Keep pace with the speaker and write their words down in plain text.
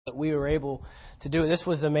that we were able to do it. This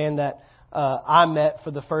was a man that I met for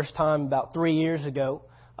the first time about 3 years ago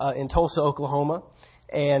in Tulsa, Oklahoma,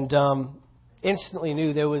 and instantly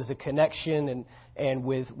knew there was a connection. And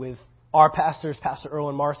with our pastors, Pastor Earl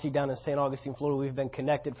and Marcy down in St. Augustine, Florida, we've been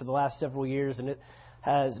connected for the last several years, and it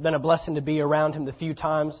has been a blessing to be around him the few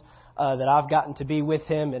times that I've gotten to be with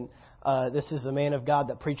him. And this is a man of God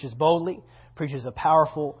that preaches boldly, preaches a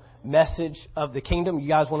powerful message of the kingdom. You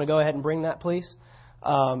guys want to go ahead and bring that, please?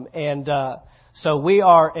 So we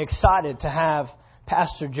are excited to have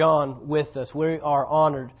Pastor John with us. We are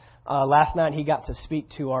honored. Last night he got to speak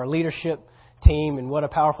to our leadership team, and what a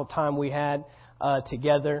powerful time we had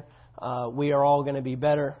together. We are all going to be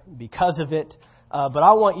better because of it. But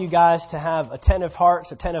I want you guys to have attentive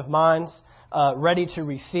hearts, attentive minds, ready to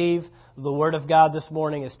receive the Word of God this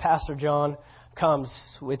morning as Pastor John comes.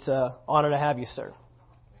 It's an honor to have you, sir.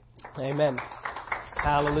 Amen.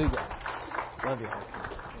 Hallelujah. Love you.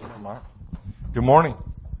 Good morning.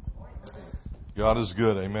 God is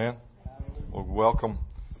good. Amen. Well, welcome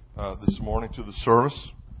this morning to the service,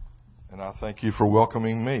 and I thank you for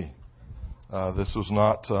welcoming me. This was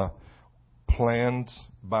not planned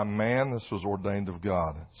by man. This was ordained of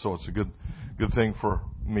God. So it's a good thing for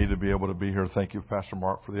me to be able to be here. Thank you, Pastor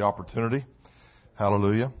Mark, for the opportunity.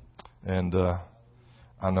 Hallelujah. And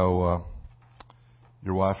I know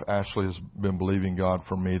your wife, Ashley, has been believing God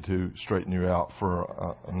for me to straighten you out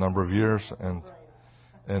for a number of years.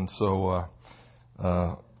 And so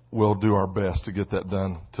we'll do our best to get that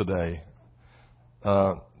done today.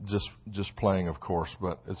 Just playing, of course,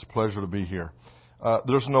 but it's a pleasure to be here.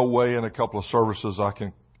 There's no way in a couple of services I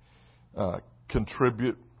can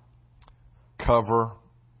contribute, cover,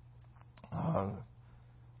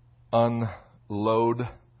 unload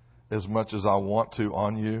as much as I want to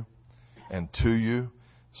on you and to you.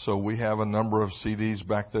 So we have a number of CDs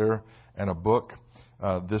back there and a book.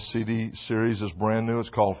 This CD series is brand new. It's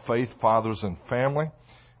called Faith, Fathers, and Family.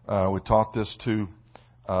 We taught this to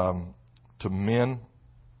men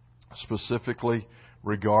specifically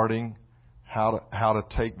regarding how to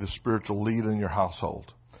take the spiritual lead in your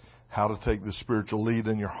household, how to take the spiritual lead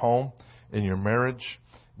in your home, in your marriage.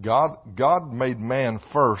 God made man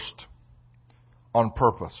first on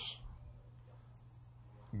purpose.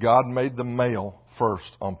 God made the male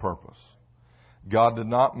first on purpose. God did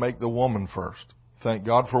not make the woman first. Thank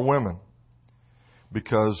God for women.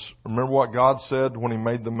 Because remember what God said when He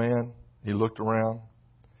made the man? He looked around.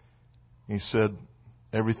 He said,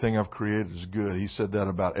 everything I've created is good. He said that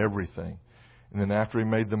about everything. And then after He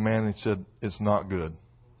made the man, He said, it's not good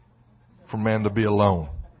for man to be alone.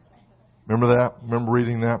 Remember that? Remember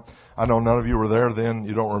reading that? I know none of you were there then.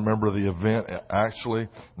 You don't remember the event, actually.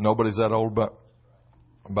 Nobody's that old, but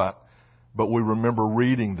we remember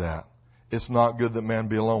reading that. It's not good that man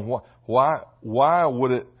be alone. Why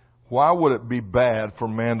would it be bad for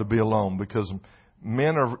man to be alone? Because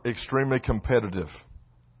men are extremely competitive.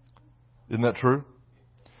 Isn't that true?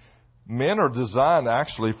 Men are designed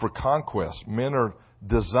actually for conquest. Men are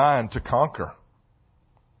designed to conquer.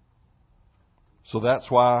 So that's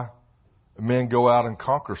why men go out and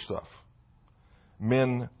conquer stuff.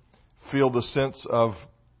 Men feel the sense of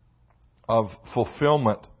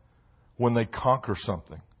fulfillment when they conquer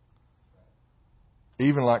something.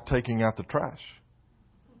 Even like taking out the trash.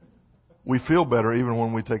 We feel better even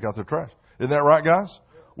when we take out the trash. Isn't that right, guys?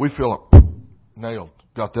 We feel like, nailed.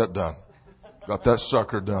 Got that done. Got that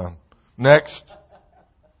sucker done. Next.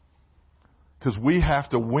 Because we have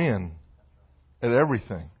to win at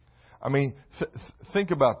everything. I mean,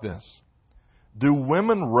 think about this. Do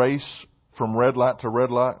women race from red light to red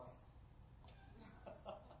light?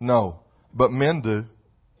 No. But men do.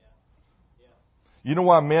 You know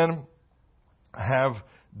why men have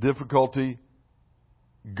difficulty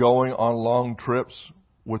going on long trips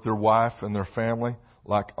with their wife and their family,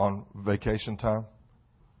 like on vacation time?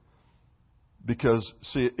 Because,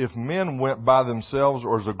 see, if men went by themselves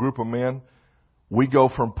or as a group of men, we go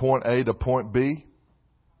from point A to point B,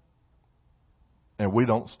 and we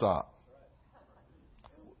don't stop.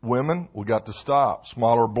 Women, we got to stop.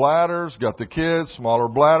 Smaller bladders, got the kids, smaller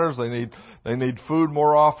bladders. They need food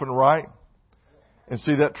more often, right? And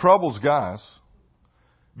see, that troubles guys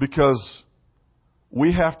because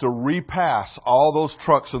we have to repass all those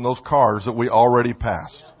trucks and those cars that we already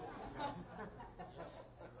passed.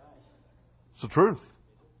 It's the truth.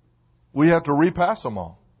 We have to repass them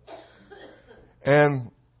all. And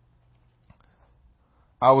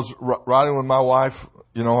I was riding with my wife,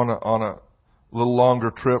 on a little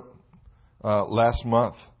longer trip last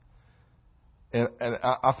month. And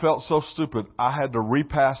I felt so stupid. I had to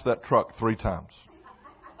repass that truck 3 times.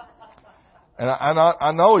 And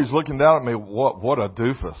I know he's looking down at me. What a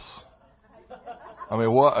doofus. I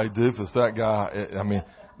mean, what a doofus. That guy, I mean,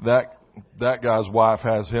 that guy's wife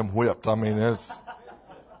has him whipped. I mean,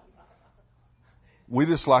 we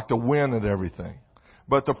just like to win at everything.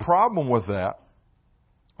 But the problem with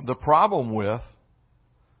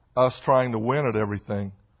us trying to win at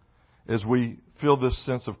everything is we feel this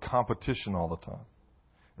sense of competition all the time.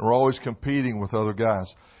 And we're always competing with other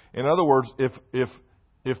guys. In other words, if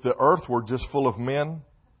the earth were just full of men,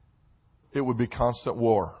 it would be constant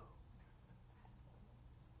war.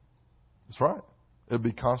 That's right. It would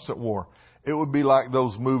be constant war. It would be like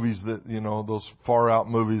those movies that, those far out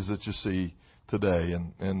movies that you see today.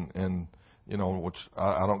 And which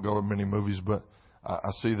I don't go to many movies, but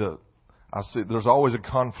I see there's always a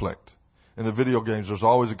conflict. In the video games, there's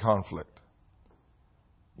always a conflict.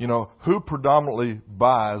 Who predominantly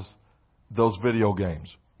buys those video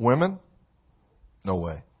games? Women? No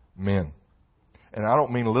way. Men. And I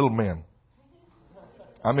don't mean little men.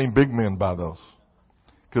 I mean big men buy those.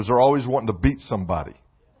 Because they're always wanting to beat somebody.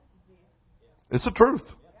 It's the truth.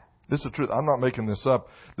 It's the truth. I'm not making this up.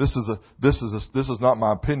 This is not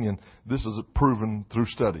my opinion. This is proven through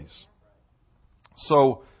studies.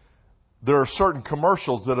 So there are certain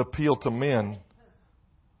commercials that appeal to men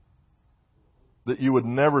that you would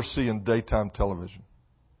never see in daytime television.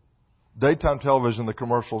 Daytime television,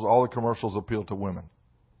 all the commercials appeal to women.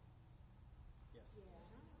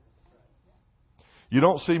 You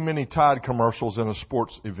don't see many Tide commercials in a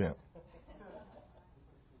sports event.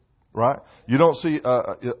 Right? You don't see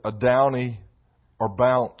a Downy or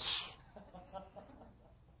Bounce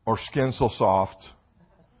or Skin So Soft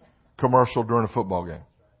commercial during a football game.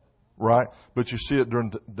 Right? But you see it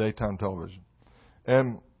during daytime television.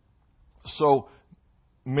 And so,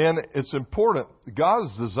 men, it's important. God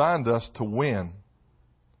has designed us to win.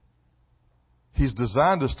 He's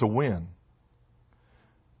designed us to win.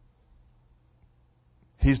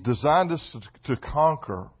 He's designed us to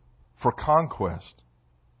conquer, for conquest.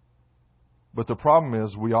 But the problem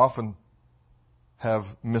is we often have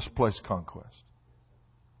misplaced conquest.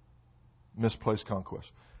 Misplaced conquest.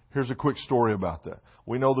 Here's a quick story about that.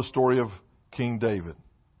 We know the story of King David.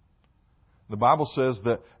 The Bible says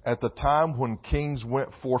that at the time when kings went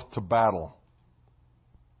forth to battle,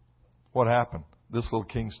 what happened? This little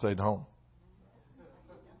king stayed home.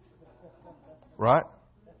 Right?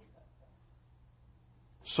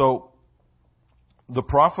 So, the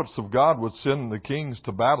prophets of God would send the kings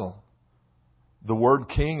to battle. The word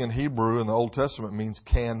king in Hebrew in the Old Testament means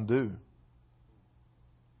can do.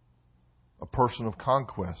 A person of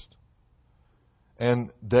conquest. And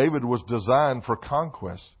David was designed for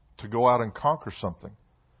conquest, to go out and conquer something.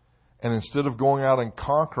 And instead of going out and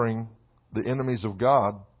conquering the enemies of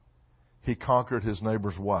God, he conquered his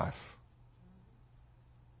neighbor's wife.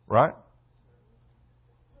 Right?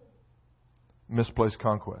 Misplaced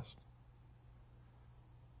conquest.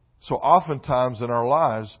 So oftentimes in our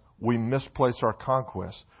lives, we misplace our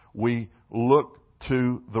conquest. We look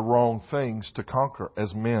to the wrong things to conquer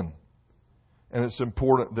as men. And it's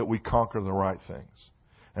important that we conquer the right things.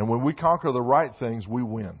 And when we conquer the right things, we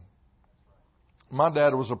win. My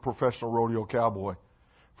dad was a professional rodeo cowboy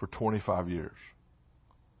for 25 years.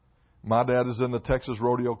 My dad is in the Texas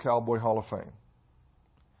Rodeo Cowboy Hall of Fame.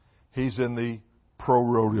 He's in the Pro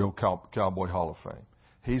Rodeo Cowboy Hall of Fame.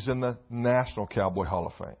 He's in the National Cowboy Hall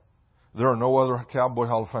of Fame. There are no other Cowboy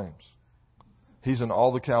Hall of Fames. He's in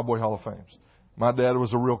all the Cowboy Hall of Fames. My dad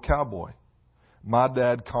was a real cowboy. My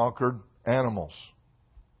dad conquered animals.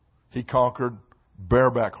 He conquered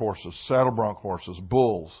bareback horses, saddle bronc horses,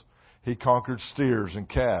 bulls. He conquered steers and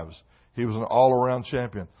calves. He was an all-around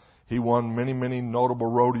champion. He won many, many notable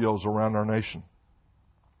rodeos around our nation.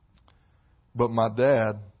 But my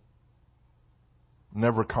dad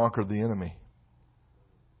never conquered the enemy.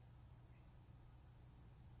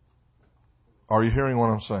 Are you hearing what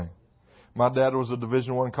I'm saying? My dad was a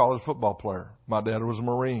Division I college football player. My dad was a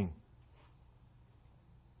Marine.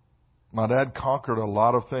 My dad conquered a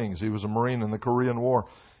lot of things. He was a Marine in the Korean War.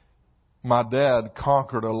 My dad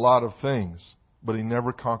conquered a lot of things, but he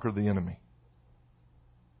never conquered the enemy.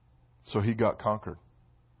 So he got conquered.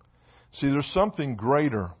 See, there's something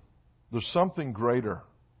greater. There's something greater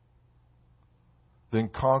than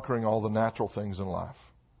conquering all the natural things in life.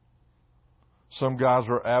 Some guys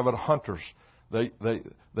are avid hunters. They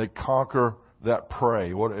conquer that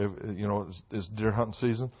prey. What it's deer hunting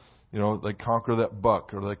season? They conquer that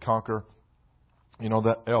buck, or they conquer,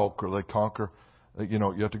 that elk, or they conquer. You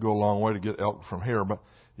have to go a long way to get elk from here, but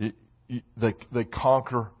they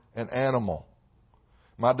conquer an animal.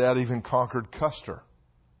 My dad even conquered Custer,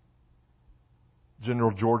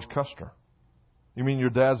 General George Custer. You mean your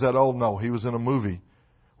dad's that old? No, he was in a movie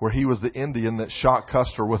where he was the Indian that shot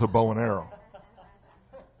Custer with a bow and arrow.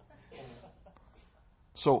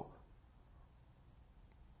 So,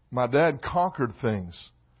 my dad conquered things,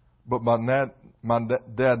 but my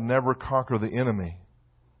dad never conquered the enemy.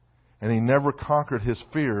 And he never conquered his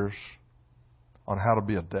fears on how to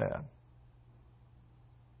be a dad.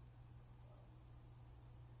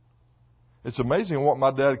 It's amazing what my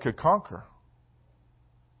dad could conquer.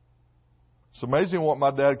 It's amazing what my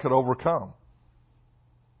dad could overcome.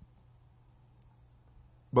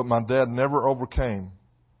 But my dad never overcame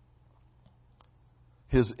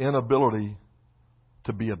his inability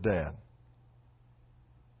to be a dad.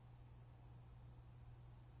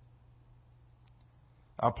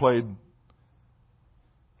 I played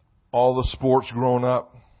all the sports growing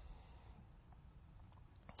up.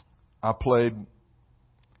 I played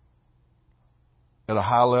at a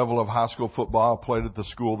high level of high school football. I played at the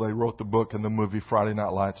school they wrote the book and the movie Friday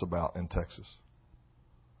Night Lights about in Texas.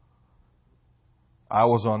 I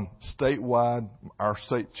was on statewide, our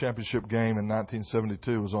state championship game in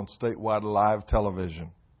 1972 was on statewide live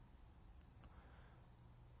television.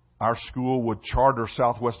 Our school would charter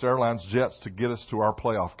Southwest Airlines jets to get us to our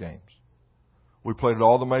playoff games. We played at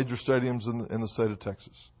all the major stadiums in the state of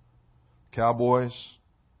Texas. Cowboys,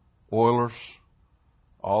 Oilers,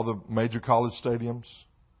 all the major college stadiums.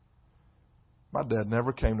 My dad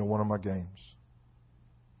never came to one of my games.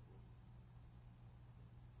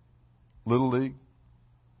 Little League,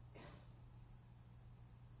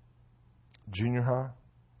 junior high,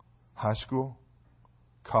 high school,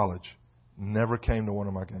 college, never came to one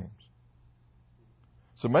of my games.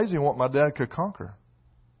 It's amazing what my dad could conquer,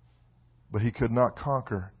 but he could not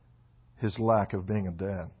conquer his lack of being a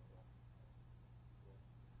dad.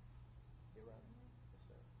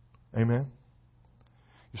 Amen?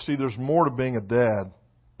 You see, there's more to being a dad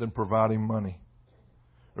than providing money.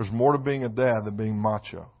 There's more to being a dad than being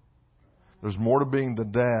macho. There's more to being the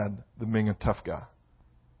dad than being a tough guy.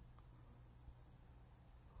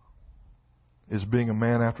 Is being a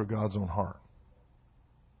man after God's own heart.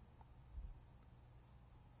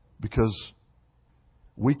 Because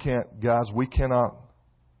we cannot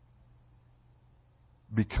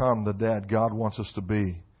become the dad God wants us to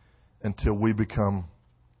be until we become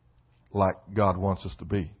like God wants us to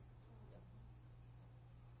be.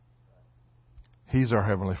 He's our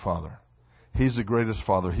Heavenly Father. He's the greatest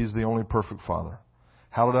Father. He's the only perfect Father.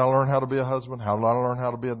 How did I learn how to be a husband? How did I learn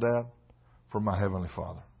how to be a dad? From my Heavenly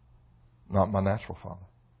Father, not my natural father.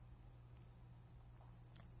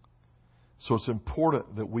 So it's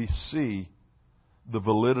important that we see the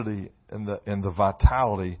validity and the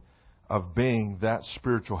vitality of being that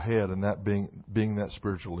spiritual head and that being that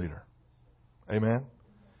spiritual leader. Amen?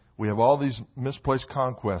 We have all these misplaced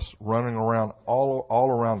conquests running around all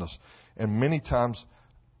around us. And many times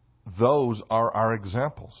those are our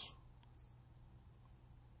examples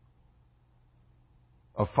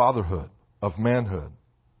of fatherhood, of manhood.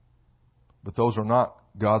 But those are not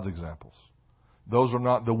God's examples. Those are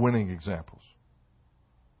not the winning examples.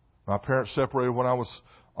 My parents separated when I was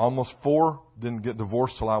almost 4. Didn't get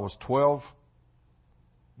divorced till I was 12.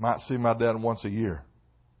 Might see my dad once a year.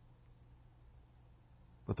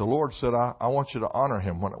 But the Lord said, I want you to honor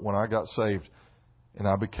him. When I got saved and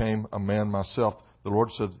I became a man myself, the Lord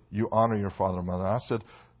said, you honor your father and mother. I said,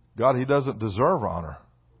 God, he doesn't deserve honor.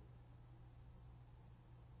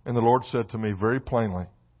 And the Lord said to me very plainly,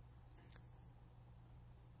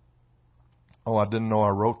 oh, I didn't know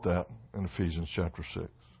I wrote that in Ephesians chapter 6.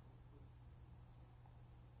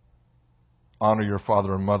 Honor your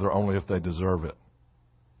father and mother only if they deserve it.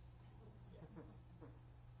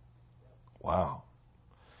 Wow.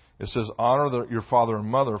 It says, honor your father and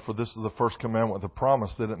mother, for this is the first commandment with a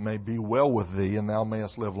promise that it may be well with thee, and thou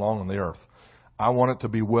mayest live long on the earth. I want it to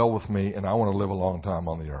be well with me, and I want to live a long time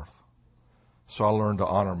on the earth. So I learned to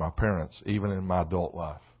honor my parents, even in my adult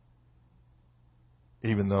life.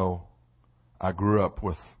 Even though I grew up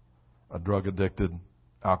with a drug-addicted,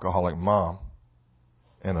 alcoholic mom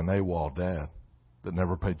and an AWOL dad that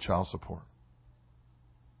never paid child support.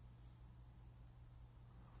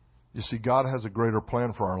 You see, God has a greater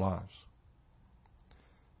plan for our lives.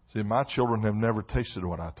 See, my children have never tasted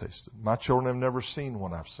what I tasted. My children have never seen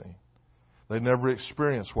what I've seen. They never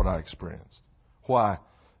experienced what I experienced. Why?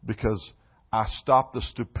 Because I stopped the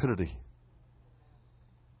stupidity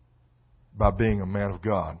by being a man of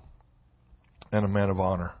God and a man of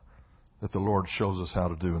honor that the Lord shows us how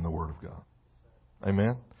to do in the Word of God.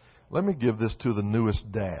 Amen? Let me give this to the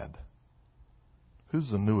newest dad. Who's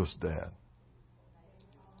the newest dad?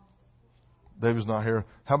 David's not here.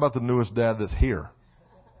 How about the newest dad that's here?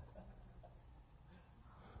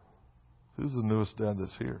 Who's the newest dad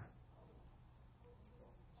that's here?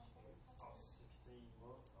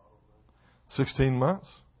 16 months?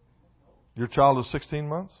 Your child is 16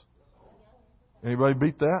 months? Anybody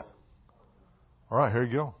beat that? All right, here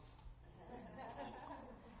you go.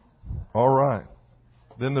 All right.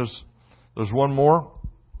 Then there's one more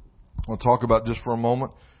I'll talk about just for a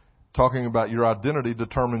moment. Talking about your identity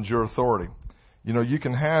determines your authority. You know, you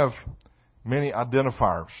can have many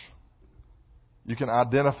identifiers. You can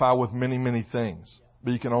identify with many, many things,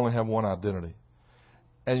 but you can only have one identity.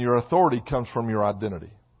 And your authority comes from your identity.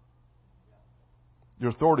 Your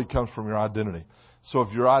authority comes from your identity. So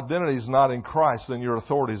if your identity is not in Christ, then your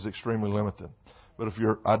authority is extremely limited. But if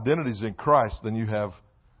your identity is in Christ, then you have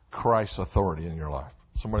Christ's authority in your life.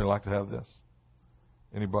 Somebody like to have this?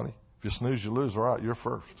 Anybody? If you snooze, you lose. All right, you're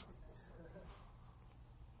first.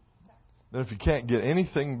 Then if you can't get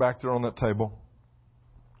anything back there on that table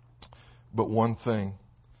but one thing,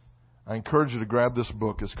 I encourage you to grab this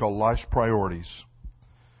book. It's called Life's Priorities.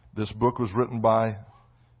 This book was written by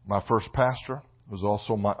my first pastor. It was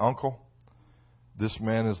also my uncle. This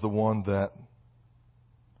man is the one that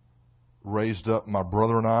raised up my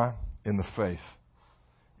brother and I in the faith,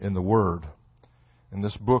 in the Word. And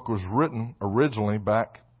this book was written originally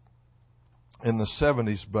back in the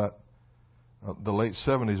 70s, but the late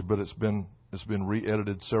 70s, but it's been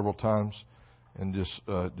re-edited several times, and just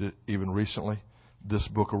even recently. This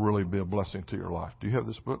book will really be a blessing to your life. Do you have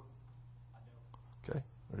this book? Okay,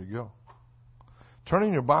 there you go. Turn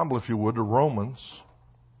in your Bible, if you would, to Romans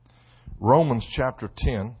chapter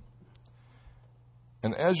 10.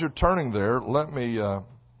 And as you're turning there, let me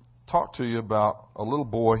talk to you about a little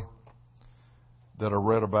boy that I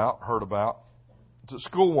heard about. It's at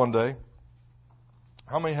school one day.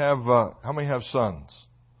 How many have sons?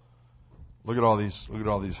 Look at all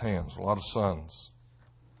these hands. A lot of sons.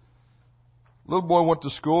 Little boy went to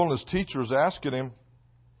school, and his teacher was asking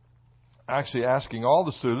all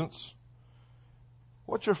the students,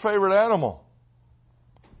 "What's your favorite animal?"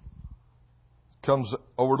 Comes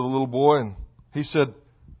over to the little boy, and he said,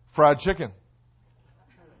 "Fried chicken."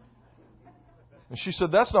 And she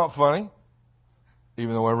said, "That's not funny."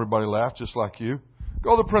 Even though everybody laughed, just like you.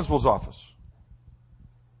 Go to the principal's office.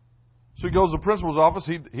 So he goes to the principal's office.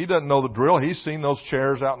 He doesn't know the drill. He's seen those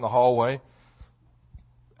chairs out in the hallway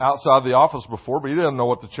outside the office before, but he doesn't know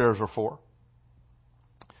what the chairs are for.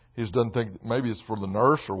 He just doesn't think maybe it's for the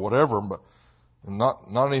nurse or whatever, but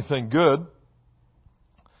not anything good.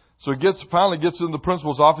 So he finally gets in the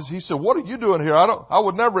principal's office. He said, "What are you doing here? I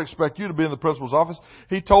would never expect you to be in the principal's office."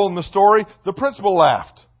 He told him the story. The principal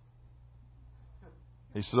laughed.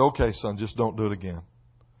 He said, "Okay, son, just don't do it again.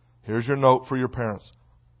 Here's your note for your parents."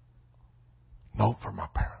 Note for my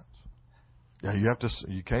parents. Yeah,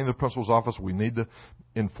 you came to the principal's office. We need to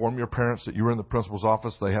inform your parents that you were in the principal's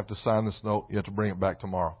office. They have to sign this note. You have to bring it back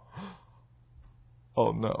tomorrow.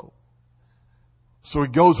 Oh, no. So he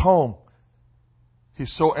goes home.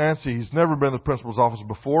 He's so antsy. He's never been in the principal's office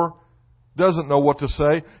before. Doesn't know what to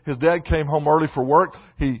say. His dad came home early for work.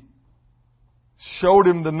 He showed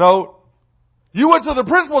him the note. "You went to the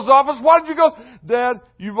principal's office. Why did you go?" "Dad,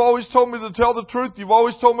 you've always told me to tell the truth. You've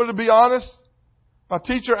always told me to be honest. My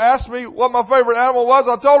teacher asked me what my favorite animal was.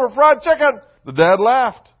 I told her fried chicken." The dad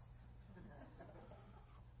laughed.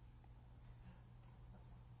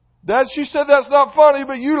 "Dad, she said that's not funny,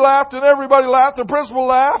 but you laughed and everybody laughed. The principal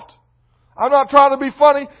laughed. I'm not trying to be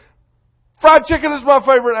funny. Fried chicken is my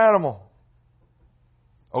favorite animal."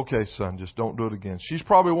 "Okay, son, just don't do it again." She's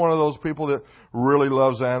probably one of those people that really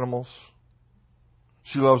loves animals.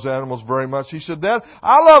 She loves animals very much. He said, "Dad,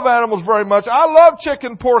 I love animals very much. I love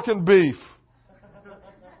chicken, pork, and beef."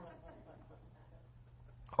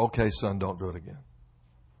 "Okay, son, don't do it again."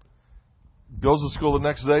 Goes to school the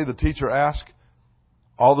next day. The teacher asks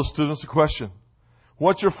all the students a question.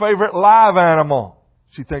 "What's your favorite live animal?"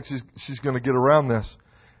 She thinks she's going to get around this.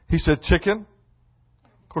 He said, "Chicken."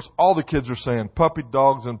 Of course, all the kids are saying puppy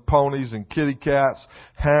dogs and ponies and kitty cats,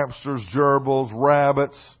 hamsters, gerbils,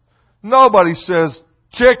 rabbits. Nobody says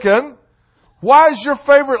chicken. "Why is your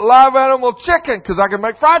favorite live animal chicken?" "Because I can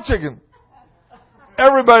make fried chicken."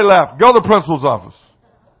 Everybody laughed. Go to the principal's office.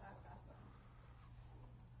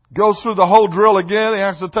 Goes through the whole drill again. He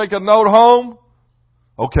has to take a note home.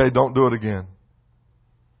 "Okay, don't do it again."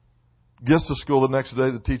 Gets to school the next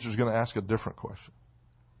day. The teacher's going to ask a different question.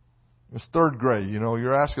 It's third grade. You know,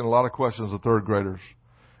 you're asking a lot of questions of third graders,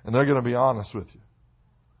 and they're going to be honest with you.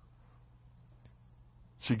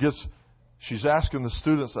 She's asking the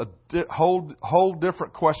students a whole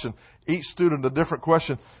different question. Each student a different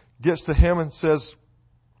question. Gets to him and says,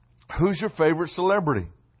 "Who's your favorite celebrity?"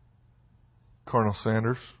 "Colonel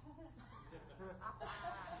Sanders."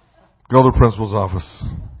 Go to the principal's office.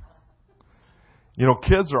 You know,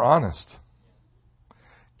 kids are honest.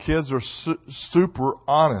 Kids are super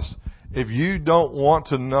honest. If you don't want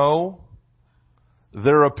to know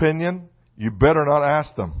their opinion, you better not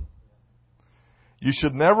ask them. You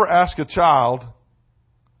should never ask a child,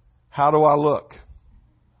 how do I look?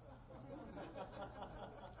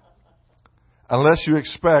 Unless you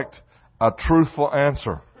expect a truthful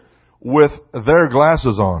answer with their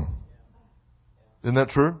glasses on. Isn't that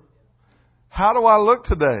true? How do I look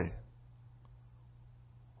today?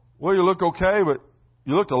 Well, you look okay, but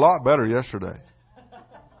you looked a lot better yesterday.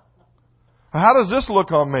 How does this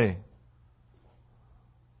look on me?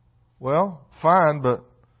 Well, fine, but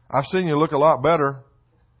I've seen you look a lot better.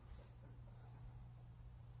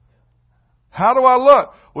 How do I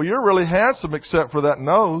look? Well, you're really handsome except for that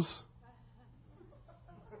nose.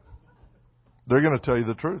 They're going to tell you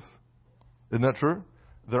the truth. Isn't that true?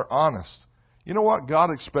 They're honest. You know what?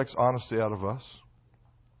 God expects honesty out of us.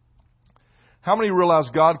 How many realize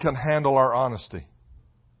God can handle our honesty?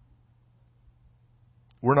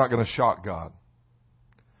 We're not going to shock God.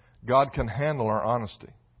 God can handle our honesty.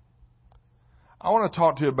 I want to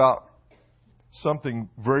talk to you about something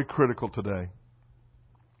very critical today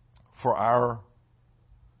for our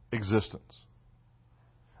existence.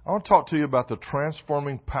 I want to talk to you about the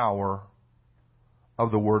transforming power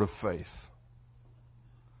of the Word of faith.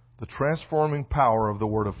 The transforming power of the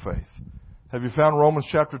Word of faith. Have you found Romans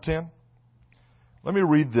chapter 10? Let me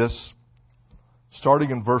read this,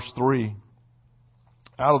 starting in verse 3,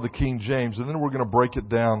 out of the King James, and then we're going to break it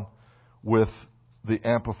down with the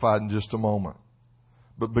Amplified in just a moment.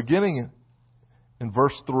 But beginning in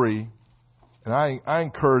verse 3, and I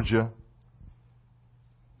encourage you,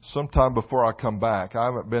 sometime before I come back, I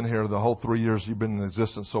haven't been here the whole 3 years you've been in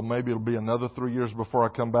existence, so maybe it'll be another 3 years before I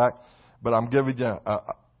come back, but I'm giving you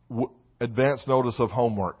advance notice of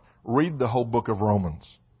homework. Read the whole book of Romans.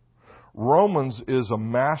 Romans is a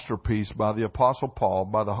masterpiece by the Apostle Paul,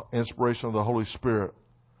 by the inspiration of the Holy Spirit,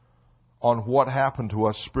 on what happened to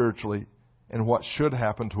us spiritually and what should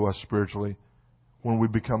happen to us spiritually when we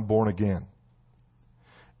become born again.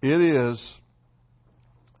 It is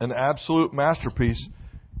an absolute masterpiece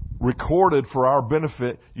recorded for our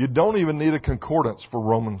benefit. You don't even need a concordance for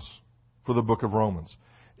Romans, for the book of Romans.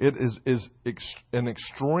 It is an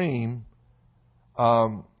extreme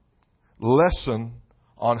lesson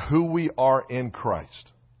on who we are in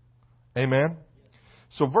Christ. Amen?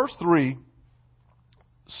 So verse 3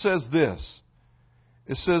 says this.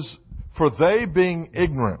 It says, for they being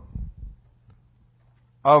ignorant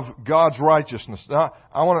of God's righteousness. Now,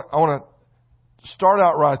 I want to start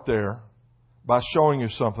out right there by showing you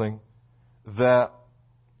something that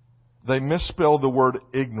they misspelled the word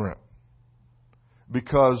ignorant.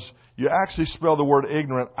 Because you actually spell the word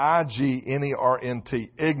ignorant,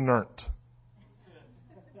 I-G-N-E-R-N-T, ignorant.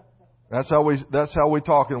 That's how we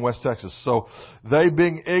talk in West Texas. So, they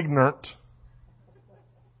being ignorant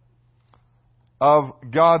of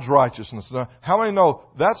God's righteousness. Now, how many know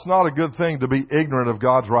that's not a good thing to be ignorant of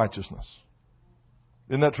God's righteousness?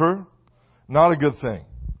 Isn't that true? Not a good thing.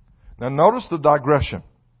 Now, notice the digression.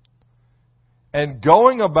 And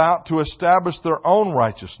going about to establish their own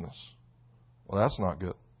righteousness. Well, that's not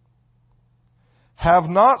good. Have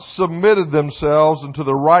not submitted themselves unto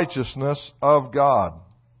the righteousness of God.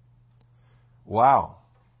 Wow.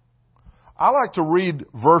 I like to read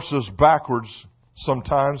verses backwards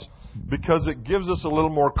sometimes because it gives us a little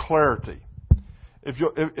more clarity. If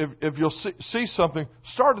you'll see something,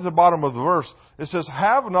 start at the bottom of the verse. It says,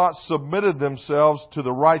 have not submitted themselves to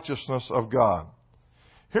the righteousness of God.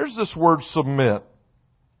 Here's this word submit.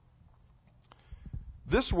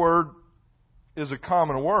 This word is a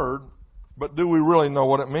common word, but do we really know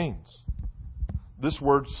what it means? This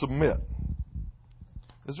word submit.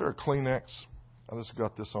 Is there a Kleenex? I just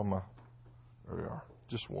got this on my... There we are.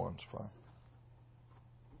 Just one's fine.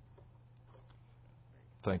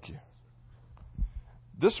 Thank you.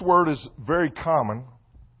 This word is very common,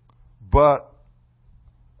 but,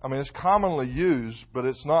 it's commonly used, but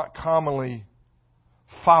it's not commonly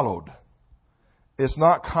followed. It's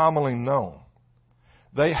not commonly known.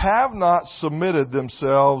 They have not submitted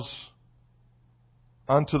themselves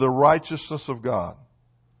unto the righteousness of God.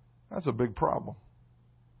 That's a big problem.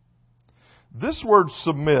 This word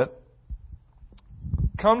submit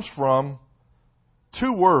comes from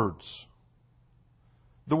two words.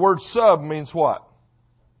 The word sub means what?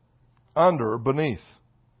 Under, beneath.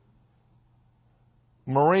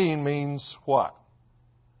 Marine means what?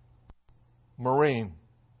 Marine.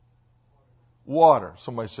 Water.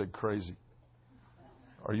 Somebody said crazy.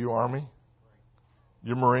 Are you Army?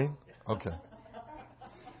 You're Marine? Okay.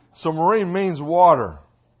 So marine means water.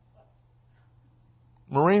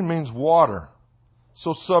 Marine means water.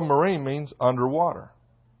 So submarine means underwater,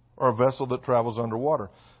 or a vessel that travels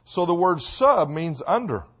underwater. So the word sub means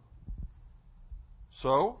under.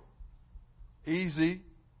 So, easy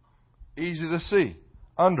to see.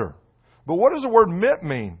 Under. But what does the word mit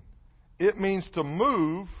mean? It means to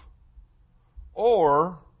move,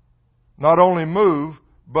 or not only move,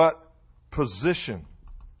 but position.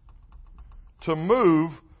 To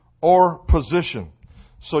move or position.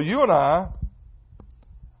 So you and I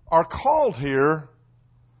are called here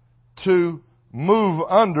to move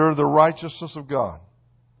under the righteousness of God.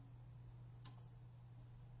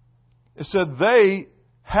 It said they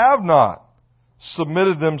have not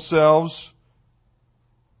submitted themselves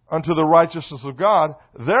unto the righteousness of God.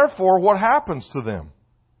 Therefore, what happens to them?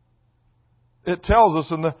 It tells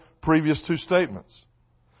us in the previous two statements.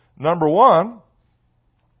 Number one,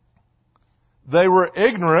 they were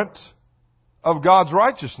ignorant of God's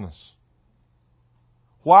righteousness.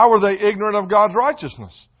 Why were they ignorant of God's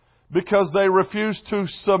righteousness? Because they refused to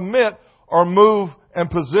submit or move and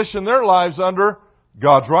position their lives under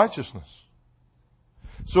God's righteousness.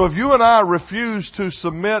 So if you and I refuse to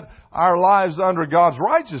submit our lives under God's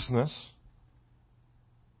righteousness,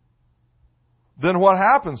 then what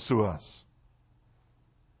happens to us?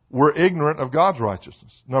 We're ignorant of God's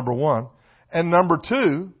righteousness, number one. And number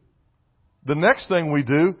two, the next thing we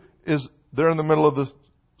do is there in the middle of the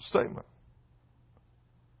statement.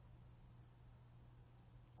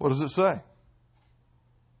 What does it say?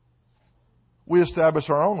 We establish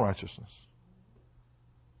our own righteousness.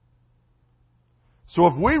 So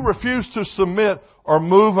if we refuse to submit or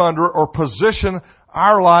move under or position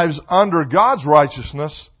our lives under God's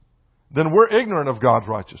righteousness, then we're ignorant of God's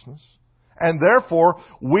righteousness. And therefore,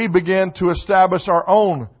 we begin to establish our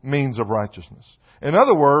own means of righteousness. In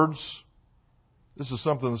other words, this is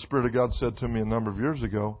something the Spirit of God said to me a number of years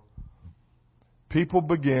ago. People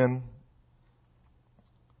begin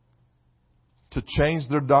to change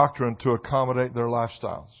their doctrine to accommodate their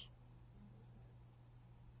lifestyles.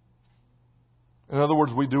 In other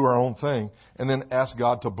words, we do our own thing and then ask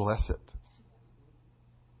God to bless it.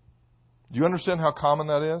 Do you understand how common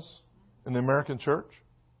that is in the American church?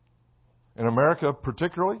 In America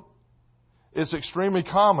particularly? It's extremely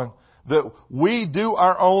common that we do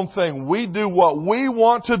our own thing. We do what we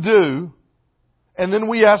want to do, and then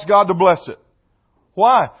we ask God to bless it.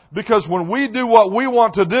 Why? Because when we do what we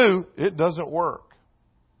want to do, it doesn't work.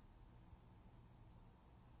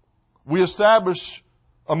 We establish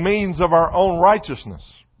a means of our own righteousness.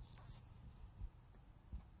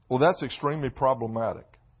 Well, that's extremely problematic.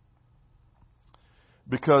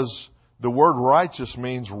 Because the word righteous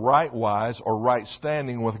means right-wise or right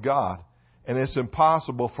standing with God. And it's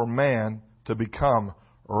impossible for man to become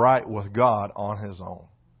right with God on his own.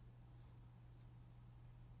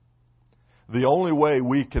 The only way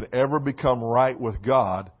we could ever become right with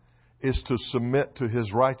God is to submit to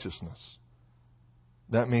His righteousness.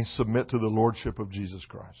 That means submit to the Lordship of Jesus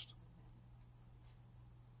Christ.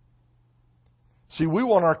 See, we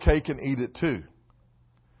want our cake and eat it too.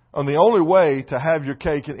 And the only way to have your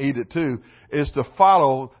cake and eat it too is to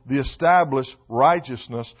follow the established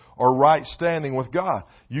righteousness or right standing with God.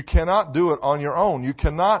 You cannot do it on your own. You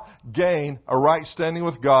cannot gain a right standing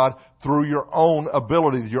with God through your own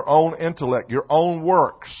ability, your own intellect, your own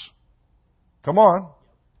works. Come on.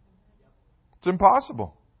 It's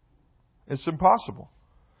impossible. It's impossible.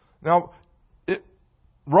 Now,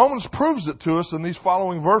 Romans proves it to us in these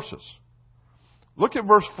following verses. Look at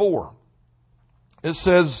verse 4. It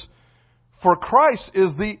says, "For Christ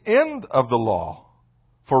is the end of the law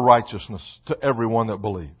for righteousness to everyone that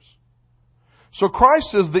believes." So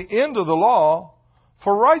Christ is the end of the law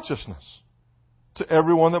for righteousness to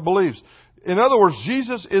everyone that believes. In other words,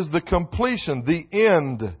 Jesus is the completion, the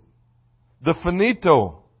end, the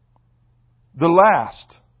finito, the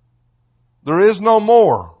last. There is no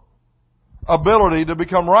more ability to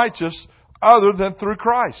become righteous other than through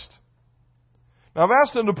Christ. Now I've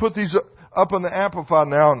asked them to put these up in the Amplified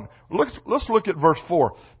now, and let's look at verse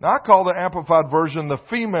 4. Now I call the Amplified version the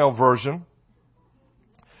female version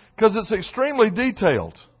because it's extremely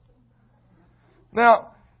detailed.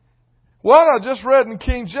 Now, what I just read in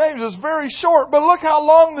King James is very short, but look how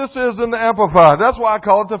long this is in the Amplified. That's why I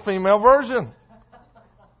call it the female version.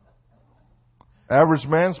 Average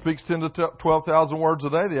man speaks 10 to 12,000 words a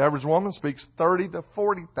day. The average woman speaks 30 to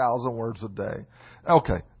 40,000 words a day.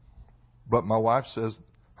 Okay. But my wife says,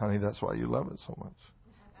 "Honey, that's why you love it so much."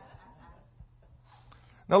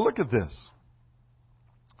 Now look at this.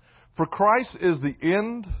 For Christ is the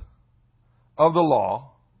end of the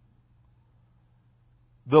law,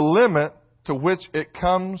 the limit to which it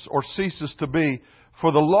comes or ceases to be.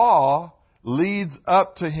 For the law leads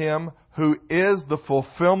up to Him who is the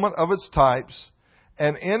fulfillment of its types,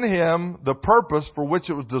 and in Him the purpose for which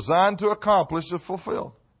it was designed to accomplish is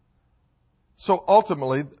fulfilled. So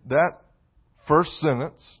ultimately, that first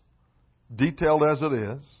sentence, detailed as it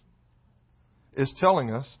is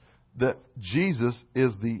telling us that Jesus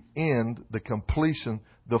is the end, the completion,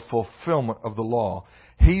 the fulfillment of the law.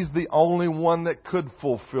 He's the only one that could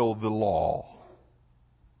fulfill the law.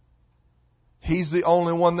 He's the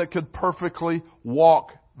only one that could perfectly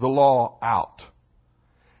walk the law out.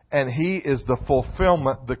 And He is the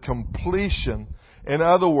fulfillment, the completion. In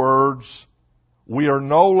other words, we are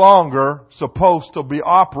no longer supposed to be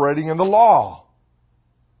operating in the law.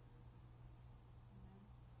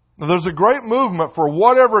 Now, there's a great movement for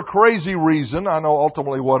whatever crazy reason. I know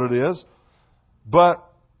ultimately what it is. But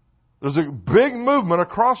there's a big movement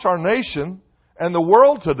across our nation and the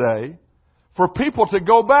world today for people to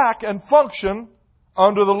go back and function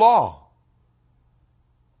under the law.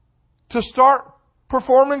 To start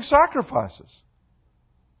performing sacrifices.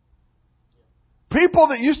 People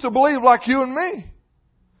that used to believe like you and me.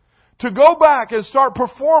 To go back and start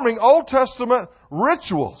performing Old Testament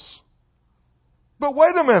rituals. But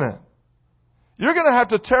wait a minute. You're going to have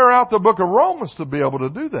to tear out the book of Romans to be able to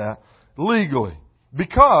do that legally.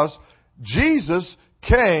 Because Jesus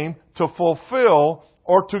came to fulfill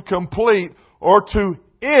or to complete or to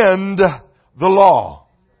end the law.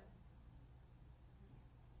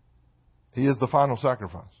 He is the final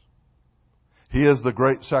sacrifice. He is the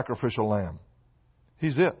great sacrificial lamb.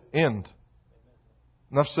 He's it. End.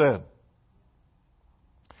 Enough said.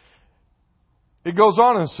 It goes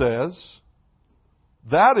on and says,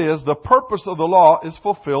 that is, the purpose of the law is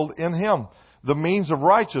fulfilled in Him. The means of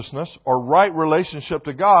righteousness or right relationship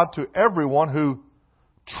to God to everyone who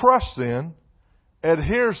trusts in,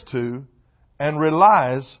 adheres to, and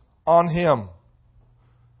relies on Him.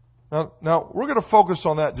 Now we're going to focus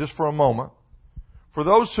on that just for a moment. For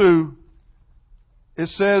those who, it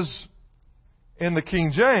says in the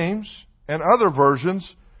King James and other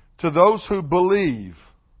versions, to those who believe.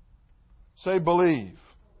 Say believe.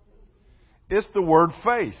 It's the word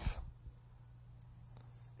faith.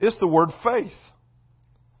 It's the word faith.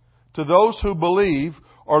 To those who believe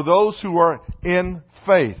or those who are in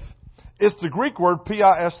faith. It's the Greek word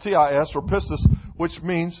pistis or pistis, which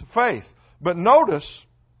means faith. But notice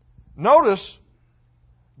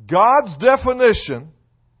God's definition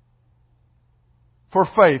for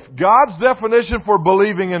faith. God's definition for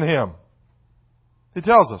believing in Him. He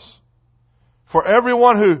tells us, for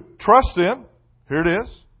everyone who trusts in, here it is.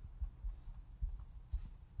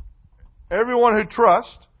 Everyone who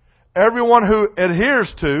trusts, everyone who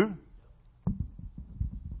adheres to.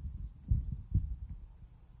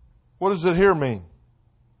 What does adhere mean?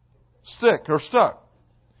 Stick or stuck.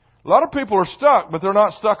 A lot of people are stuck, but they're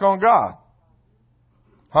not stuck on God.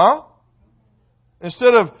 Huh?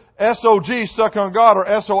 Instead of SOG stuck on God or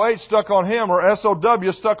SOH stuck on Him or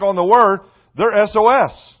SOW stuck on the Word, they're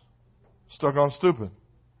SOS. Stuck on stupid.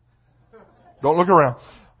 Don't look around.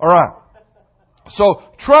 Alright. So,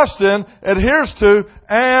 trust in, adheres to,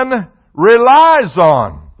 and relies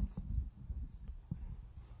on.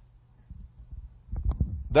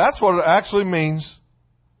 That's what it actually means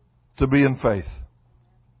to be in faith.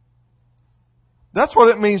 That's what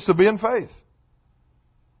it means to be in faith.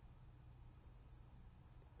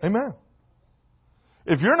 Amen.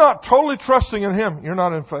 If you're not totally trusting in Him, you're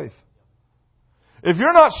not in faith. If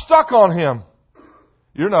you're not stuck on Him,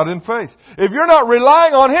 you're not in faith. If you're not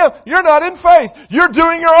relying on Him, you're not in faith. You're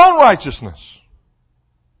doing your own righteousness.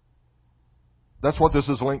 That's what this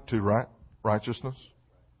is linked to, right? Righteousness.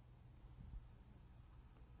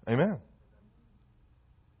 Amen.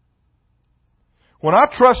 When I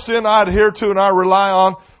trust in, I adhere to, and I rely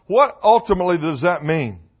on, what ultimately does that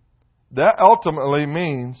mean? That ultimately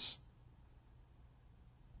means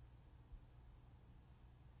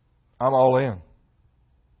I'm all in.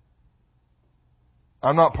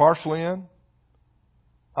 I'm not partially in.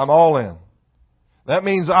 I'm all in. That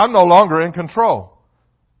means I'm no longer in control.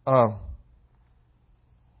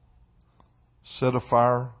 Set a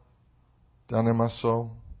fire down in my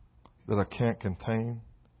soul that I can't contain,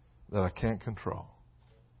 that I can't control.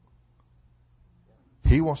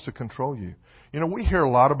 He wants to control you. You know, we hear a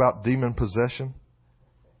lot about demon possession.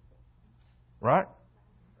 Right?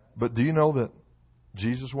 But do you know that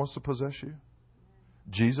Jesus wants to possess you?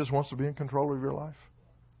 Jesus wants to be in control of your life.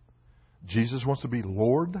 Jesus wants to be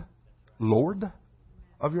Lord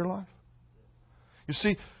of your life. You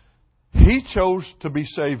see, He chose to be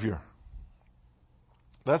Savior.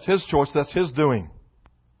 That's His choice. That's His doing.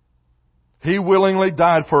 He willingly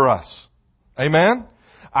died for us. Amen?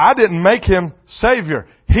 I didn't make Him Savior.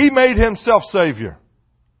 He made Himself Savior,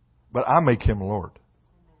 but I make Him Lord.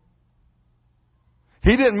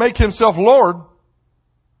 He didn't make Himself Lord.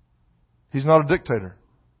 He's not a dictator.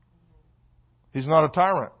 He's not a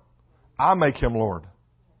tyrant. I make Him Lord.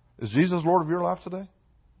 Is Jesus Lord of your life today?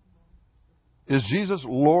 Is Jesus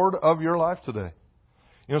Lord of your life today?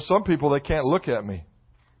 You know, some people, they can't look at me.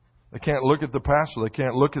 They can't look at the pastor. They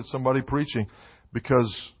can't look at somebody preaching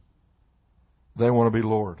because they want to be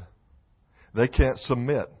Lord. They can't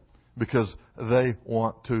submit because they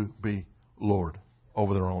want to be Lord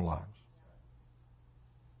over their own lives.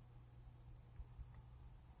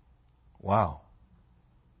 Wow.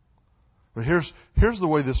 But here's the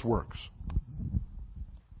way this works.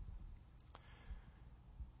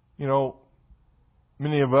 You know,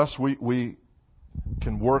 many of us, we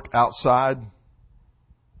can work outside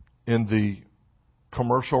in the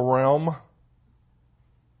commercial realm,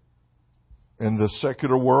 in the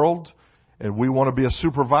secular world, and we want to be a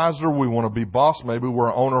supervisor, we want to be boss, maybe we're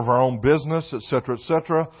an owner of our own business,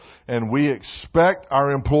 etc., and we expect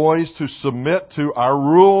our employees to submit to our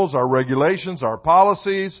rules, our regulations, our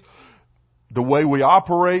policies, the way we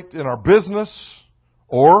operate in our business,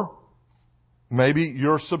 or maybe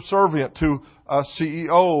you're subservient to a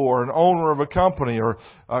CEO or an owner of a company or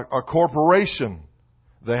a corporation.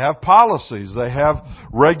 They have policies, they have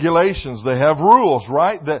regulations, they have rules,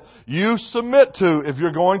 right, that you submit to if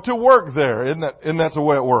you're going to work there. Isn't that the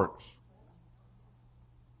way it works?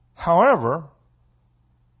 However,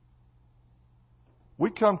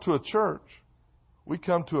 we come to a church, we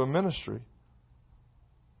come to a ministry,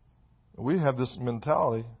 we have this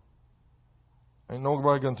mentality, ain't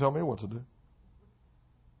nobody going to tell me what to do.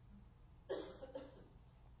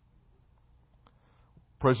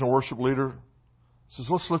 Praise and worship leader says,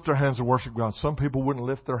 let's lift our hands and worship God. Some people wouldn't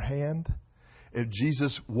lift their hand if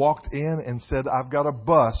Jesus walked in and said, I've got a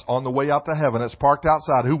bus on the way out to heaven. It's parked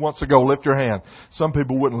outside. Who wants to go? Lift your hand. Some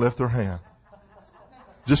people wouldn't lift their hand.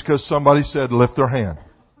 Just because somebody said lift their hand.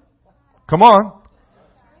 Come on.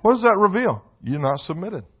 What does that reveal? You're not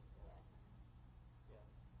submitted.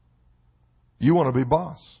 You want to be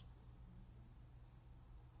boss.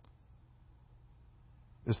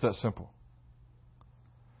 It's that simple.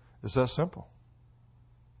 It's that simple.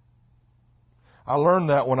 I learned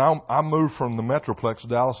that when I moved from the Metroplex,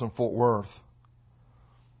 Dallas and Fort Worth,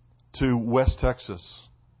 to West Texas.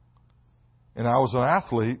 And I was an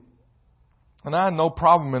athlete. And I had no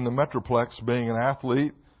problem in the Metroplex being an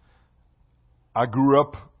athlete. I grew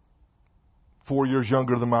up 4 years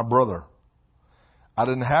younger than my brother. I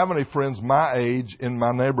didn't have any friends my age in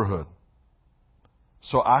my neighborhood.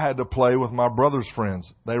 So I had to play with my brother's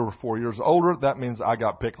friends. They were 4 years older. That means I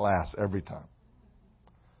got picked last every time.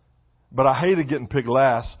 But I hated getting picked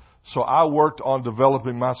last, so I worked on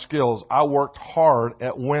developing my skills. I worked hard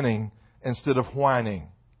at winning instead of whining.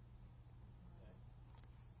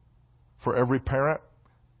 For every parent,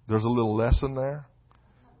 there's a little lesson there.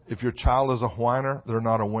 If your child is a whiner, they're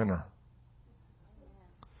not a winner.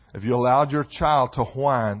 If you allowed your child to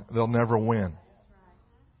whine, they'll never win.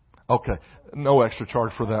 Okay, no extra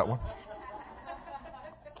charge for that one.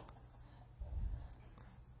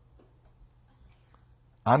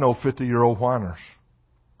 I know 50-year-old whiners.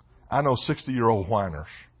 I know 60-year-old whiners.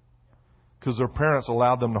 Because their parents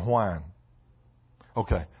allowed them to whine.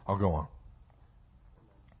 Okay, I'll go on.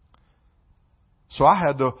 So I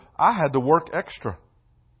had to work extra.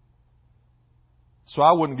 So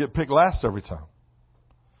I wouldn't get picked last every time.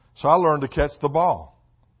 So I learned to catch the ball.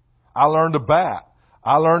 I learned to bat.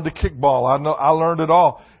 I learned to kick ball. I learned it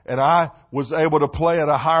all. And I was able to play at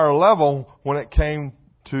a higher level when it came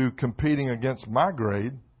to competing against my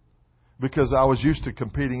grade because I was used to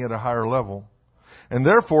competing at a higher level. And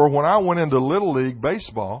therefore, when I went into Little League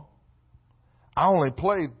baseball, I only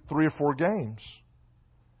played 3 or 4 games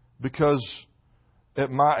because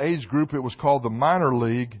at my age group it was called the minor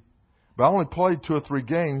league. But I only played 2 or 3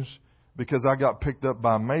 games because I got picked up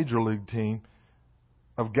by a major league team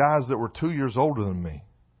of guys that were 2 years older than me.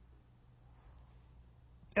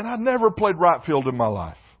 And I never played right field in my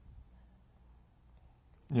life.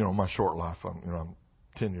 You know, my short life. I'm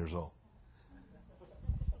 10 years old.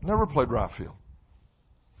 Never played right field.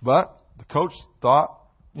 But the coach thought,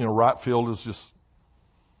 right field is just,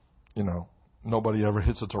 nobody ever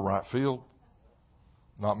hits it to right field.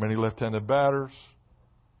 Not many left-handed batters.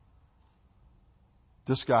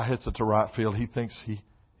 This guy hits it to right field. He thinks he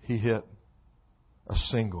hit a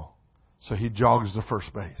single. So he jogs to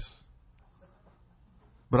first base.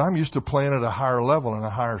 But I'm used to playing at a higher level and a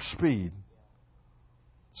higher speed.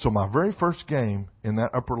 So my very first game in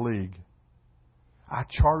that upper league, I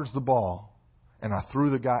charged the ball and I threw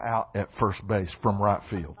the guy out at first base from right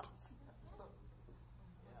field.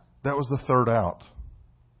 That was the third out.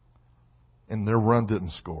 And their run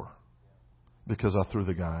didn't score because I threw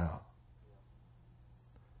the guy out.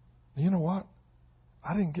 You know what?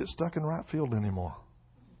 I didn't get stuck in right field anymore.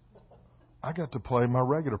 I got to play my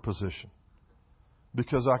regular position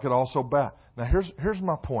because I could also bat. Now, here's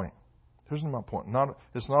my point. Here's my point.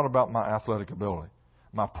 It's not about my athletic ability.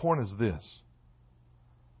 My point is this.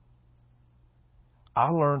 I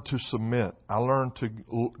learned to submit. I learned to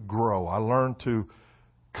grow. I learned to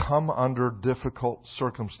come under difficult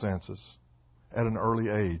circumstances at an early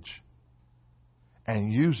age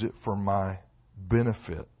and use it for my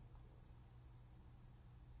benefit.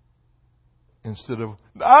 Instead of,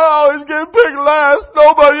 I always get picked last.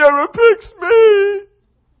 Nobody ever picks me.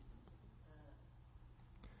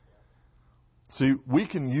 See, we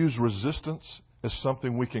can use resistance as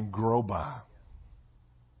something we can grow by.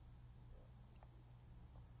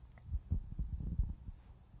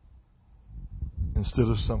 Instead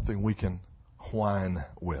of something we can whine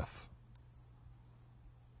with.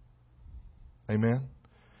 Amen?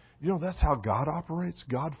 You know, that's how God operates.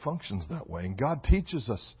 God functions that way. And God teaches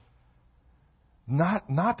us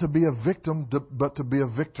not to be a victim, but to be a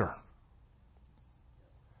victor.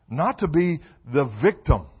 Not to be the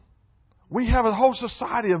victim. We have a whole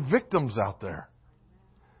society of victims out there.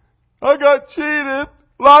 I got cheated.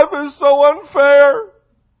 Life is so unfair.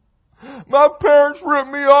 My parents ripped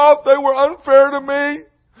me off. They were unfair to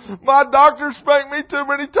me. My doctor spanked me too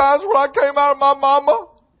many times when I came out of my mama.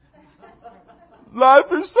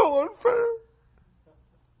 Life is so unfair.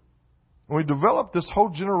 And we developed this whole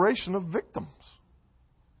generation of victims.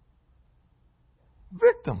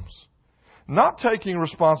 Victims. Not taking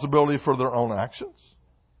responsibility for their own actions.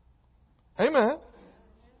 Amen.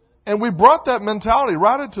 And we brought that mentality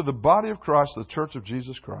right into the body of Christ, the church of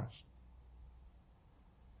Jesus Christ.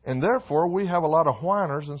 And therefore, we have a lot of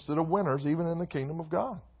whiners instead of winners, even in the kingdom of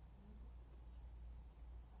God.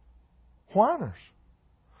 Whiners.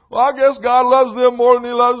 Well, I guess God loves them more than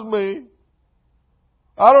He loves me.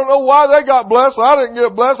 I don't know why they got blessed. I didn't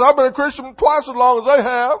get blessed. I've been a Christian twice as long as they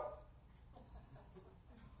have.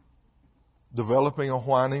 Developing a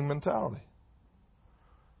whining mentality.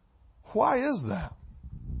 Why is that?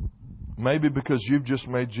 Maybe because you've just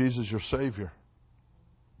made Jesus your Savior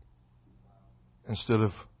instead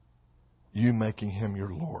of you making Him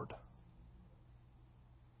your Lord.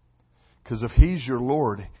 Because if He's your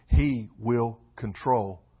Lord, He will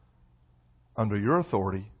control under your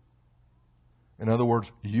authority. In other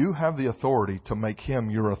words, you have the authority to make Him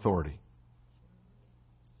your authority.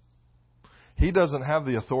 He doesn't have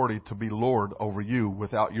the authority to be Lord over you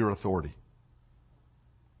without your authority.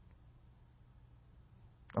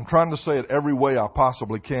 I'm trying to say it every way I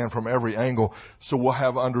possibly can from every angle so we'll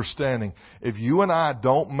have understanding. If you and I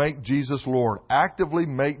don't make Jesus Lord, actively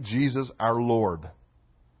make Jesus our Lord,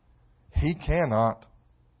 He cannot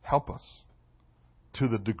help us to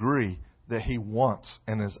the degree that He wants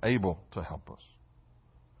and is able to help us.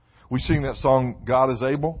 We sing that song, God is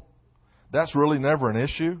able. That's really never an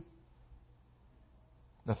issue.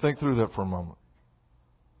 Now think through that for a moment.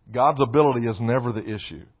 God's ability is never the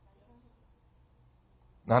issue.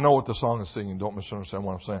 Now I know what the song is singing. Don't misunderstand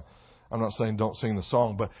what I'm saying. I'm not saying don't sing the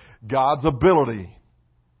song, but God's ability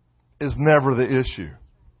is never the issue.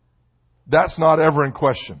 That's not ever in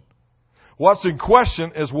question. What's in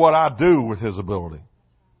question is what I do with His ability.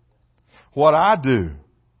 What I do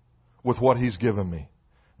with what He's given me.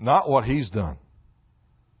 Not what He's done.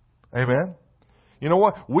 Amen? You know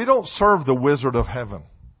what? We don't serve the wizard of heaven.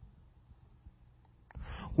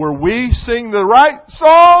 Where we sing the right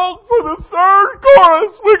song for the third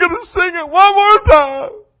chorus, we're going to sing it one more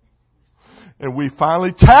time. And we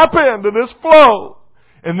finally tap into this flow.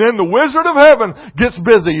 And then the wizard of heaven gets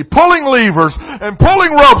busy pulling levers and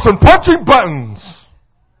pulling ropes and punching buttons.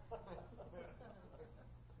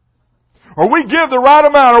 Or we give the right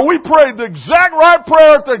amount, or we pray the exact right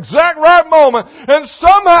prayer at the exact right moment, and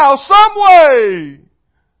somehow, some way,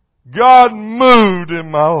 God moved in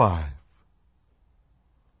my life.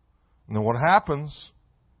 And then what happens?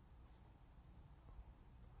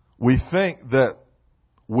 We think that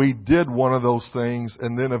we did one of those things,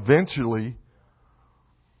 and then eventually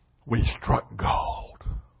we struck gold.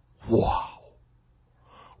 Wow.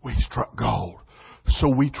 We struck gold. So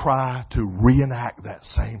we try to reenact that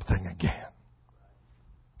same thing again.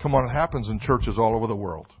 Come on, it happens in churches all over the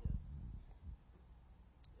world.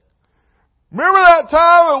 Remember that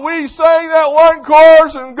time that we sang that one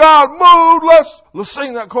chorus and God moved? Let's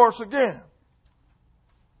sing that chorus again.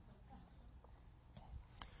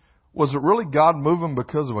 Was it really God moving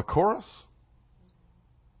because of a chorus?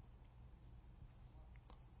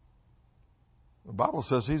 The Bible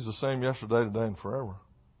says He's the same yesterday, today, and forever.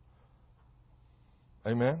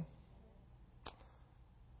 Amen.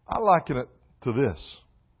 I liken it to this.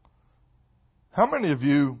 How many of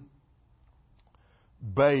you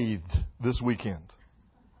bathed this weekend?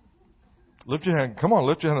 Lift your hand. Come on,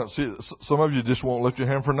 lift your hand up. See, some of you just won't lift your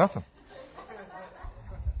hand for nothing.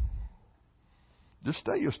 Just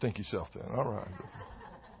stay your stinky self then. All right.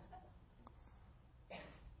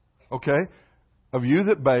 Okay. Of you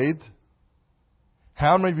that bathed,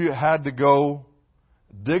 how many of you had to go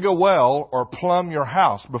dig a well or plumb your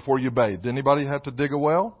house before you bathed? Anybody have to dig a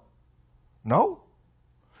well? No?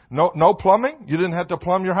 No plumbing? You didn't have to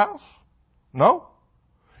plumb your house? No?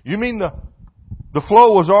 You mean the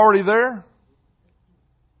flow was already there?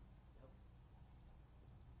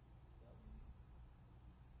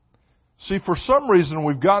 See, for some reason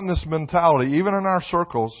we've gotten this mentality, even in our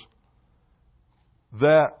circles,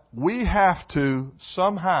 that we have to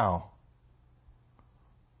somehow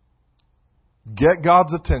get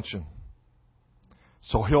God's attention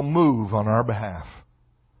so He'll move on our behalf.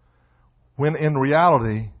 When in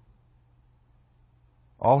reality,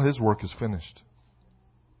 all His work is finished.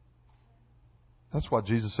 That's why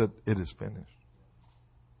Jesus said, it is finished.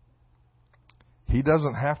 He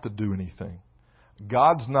doesn't have to do anything.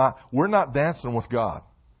 We're not dancing with God.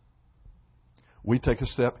 We take a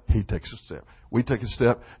step, He takes a step. We take a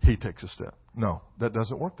step, He takes a step. No, that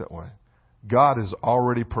doesn't work that way. God has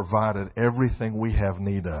already provided everything we have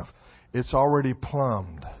need of. It's already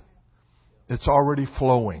plumbed. It's already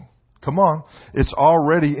flowing. Come on. It's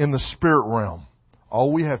already in the spirit realm.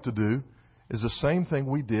 All we have to do is the same thing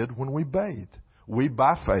we did when we bathed. We,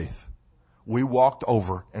 by faith, we walked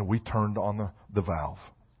over and we turned on the valve.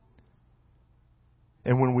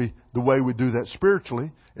 And the way we do that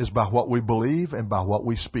spiritually is by what we believe and by what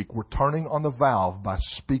we speak. We're turning on the valve by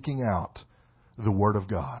speaking out the Word of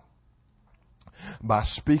God. By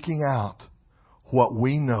speaking out what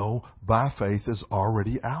we know by faith is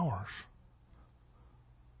already ours.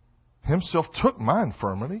 Himself took my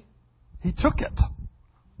infirmity. He took it.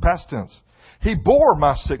 Past tense. He bore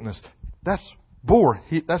my sickness. That's bore.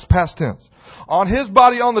 That's past tense. On His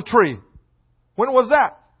body on the tree. When was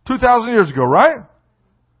that? 2,000 years ago, right?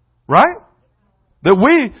 Right? That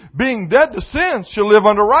we, being dead to sin, shall live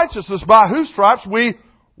unto righteousness, by whose stripes we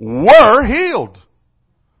were healed.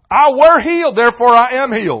 I were healed, therefore I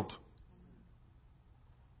am healed.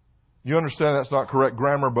 You understand that's not correct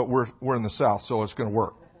grammar, but we're in the South, so it's going to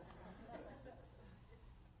work.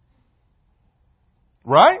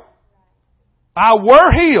 Right? I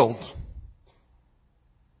were healed,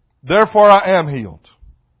 therefore I am healed.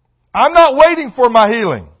 I'm not waiting for my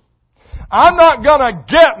healing. I'm not going to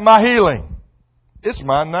get my healing. It's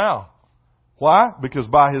mine now. Why? Because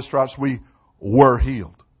by His stripes we were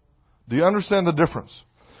healed. Do you understand the difference?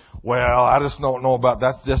 Well, I just don't know about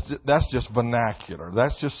that. That's just vernacular.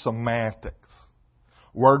 That's just semantics.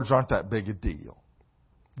 Words aren't that big a deal.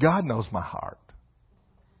 God knows my heart.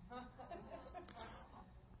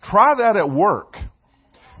 Try that at work.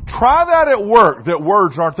 Try that at work, that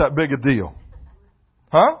words aren't that big a deal.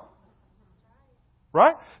 Huh?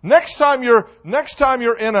 Right? Next time you're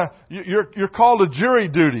called to jury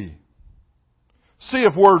duty. See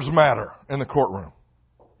if words matter in the courtroom.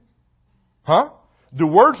 Huh? Do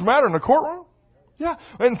words matter in the courtroom? Yeah.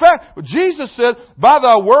 In fact, Jesus said, by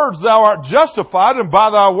thy words thou art justified, and by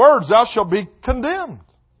thy words thou shalt be condemned.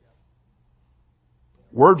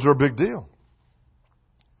 Words are a big deal.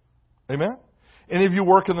 Amen? Any of you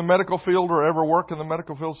work in the medical field or ever work in the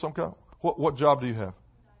medical field of some kind? What job do you have?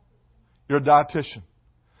 You're a dietitian.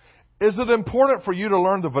 Is it important for you to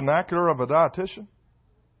learn the vernacular of a dietitian?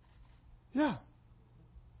 Yeah.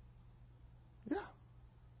 Yeah.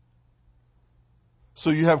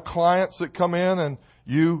 So you have clients that come in and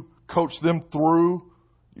you coach them through.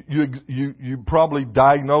 You probably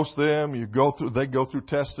diagnose them. They go through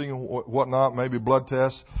testing and whatnot, maybe blood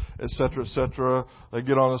tests, et cetera, et cetera. They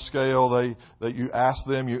get on a scale. You ask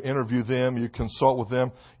them, you interview them, you consult with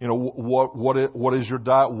them. You know, what is your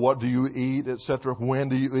diet? What do you eat, et cetera? When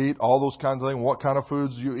do you eat? All those kinds of things. What kind of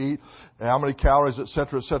foods do you eat? How many calories, et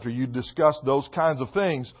cetera, et cetera. You discuss those kinds of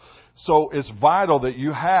things. So it's vital that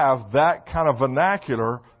you have that kind of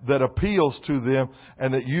vernacular that appeals to them,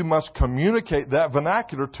 and that you must communicate that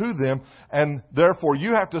vernacular to them, and therefore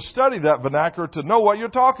you have to study that vernacular to know what you're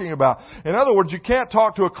talking about. In other words, you can't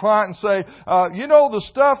talk to a client and say, the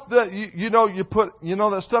stuff that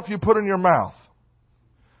that stuff you put in your mouth.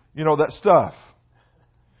 You know, that stuff.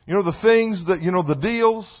 You know, the things that, the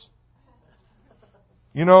deals.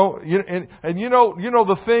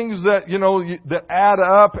 The things that, that add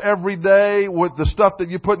up every day with the stuff that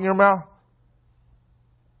you put in your mouth.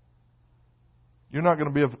 You're not going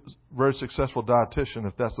to be a very successful dietitian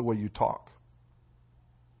if that's the way you talk.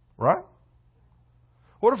 Right?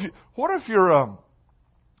 What if you're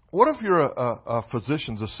a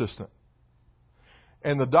physician's assistant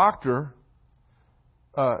and the doctor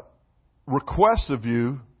requests of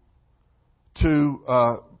you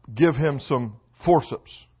to give him some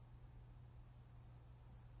forceps,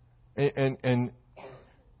 and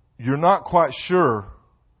you're not quite sure,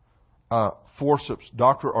 forceps,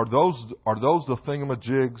 doctor, are those the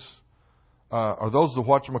thingamajigs? Are those the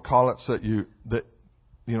whatchamacallits that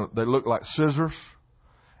they look like scissors,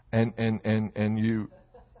 and you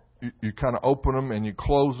kind of open them and you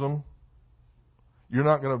close them? You're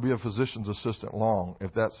not going to be a physician's assistant long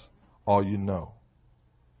if that's all you know.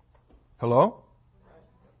 Hello?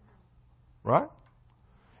 Right?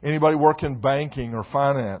 Anybody work in banking or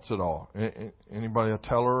finance at all? Anybody a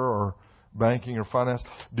teller or banking or finance?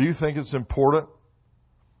 Do you think it's important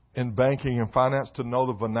in banking and finance to know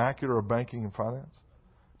the vernacular of banking and finance?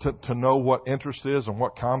 To know what interest is and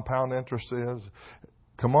what compound interest is?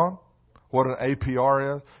 Come on. What an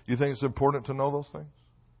APR is? You think it's important to know those things?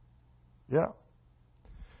 Yeah.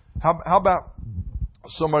 How about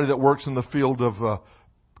somebody that works in the field of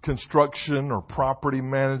construction or property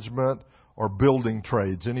management or building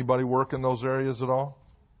trades? Anybody work in those areas at all?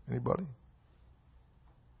 Anybody?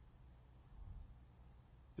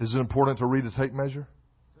 Is it important to read a tape measure?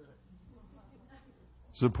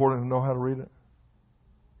 Is it important to know how to read it?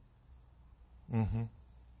 Mm-hmm.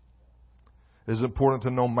 Is it important to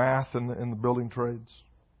know math in the building trades?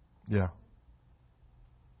 Yeah.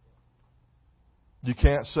 You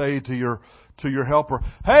can't say to your helper,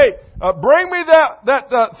 "Hey, bring me that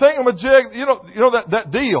thingamajig. You know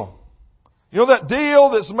that deal. You know that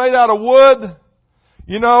deal that's made out of wood.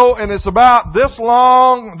 And it's about this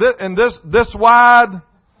long and this wide.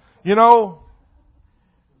 And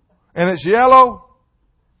it's yellow."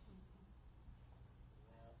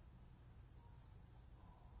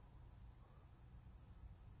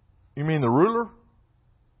 You mean the ruler?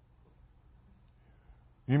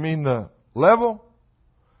 You mean the level?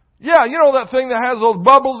 Yeah, that thing that has those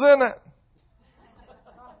bubbles in it.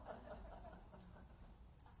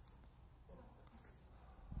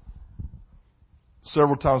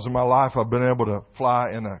 Several times in my life I've been able to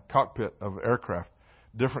fly in a cockpit of aircraft,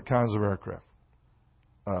 different kinds of aircraft.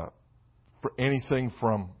 For anything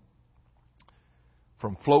from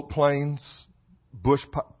float planes, bush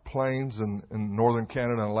planes in northern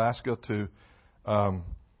Canada and Alaska to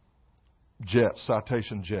jets,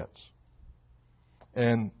 citation jets.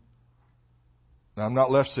 And now I'm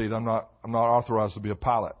not left seat. I'm not authorized to be a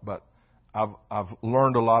pilot, but I've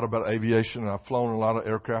learned a lot about aviation and I've flown a lot of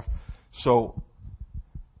aircraft. So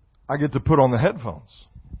I get to put on the headphones.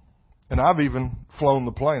 And I've even flown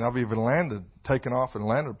the plane. I've even taken off and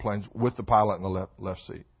landed planes with the pilot in the left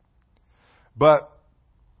seat. But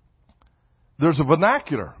there's a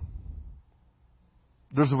vernacular.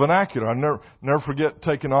 I never forget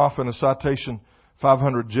taking off in a Citation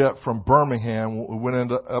 500 jet from Birmingham. We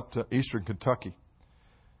went up to eastern Kentucky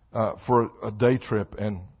for a day trip.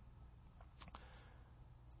 And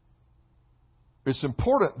it's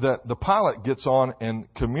important that the pilot gets on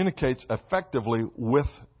and communicates effectively with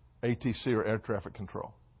ATC or air traffic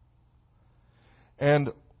control.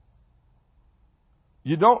 And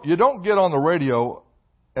you don't get on the radio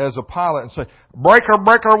as a pilot and say, "Breaker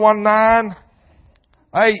 19.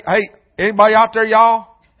 Hey, anybody out there,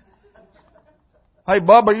 y'all? Hey,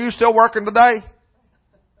 Bub, are you still working today?"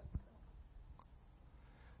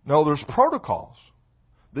 No, there's protocols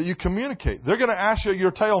that you communicate. They're going to ask you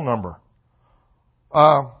your tail number.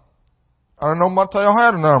 I don't know my tail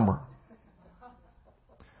had a number.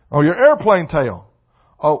 Oh, your airplane tail.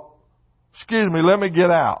 Oh, excuse me, let me get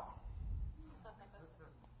out.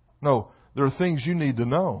 No, there are things you need to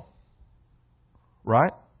know.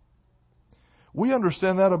 Right? We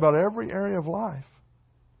understand that about every area of life.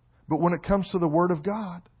 But when it comes to the Word of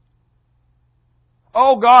God,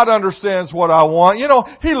 oh, God understands what I want.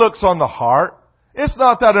 He looks on the heart. It's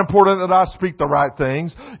not that important that I speak the right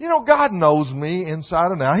things. God knows me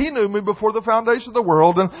inside and out. He knew me before the foundation of the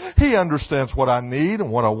world, and He understands what I need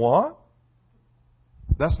and what I want.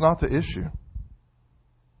 That's not the issue.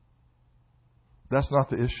 That's not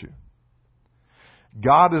the issue.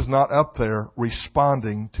 God is not up there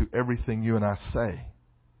responding to everything you and I say.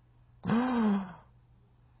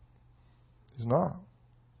 He's not.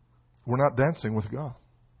 We're not dancing with God.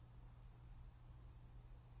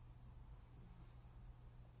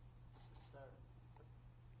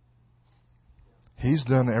 He's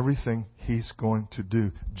done everything He's going to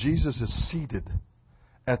do. Jesus is seated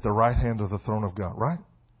at the right hand of the throne of God, right?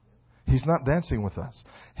 He's not dancing with us.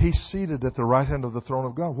 He's seated at the right hand of the throne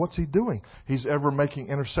of God. What's He doing? He's ever making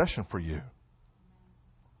intercession for you.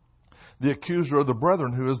 the accuser of the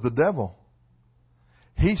brethren, who is the devil.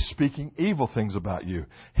 He's speaking evil things about you.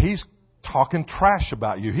 He's talking trash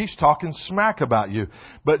about you. He's talking smack about you.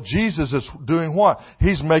 But Jesus is doing what?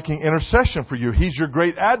 He's making intercession for you. He's your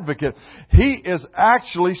great advocate. He is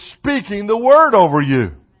actually speaking the word over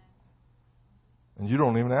you. And you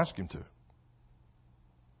don't even ask Him to.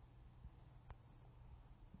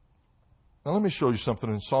 Now let me show you something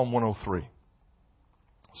in Psalm 103.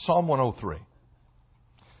 Psalm 103.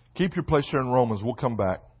 Keep your place here in Romans. We'll come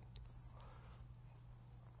back.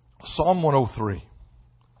 Psalm 103.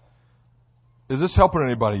 Is this helping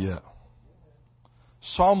anybody yet?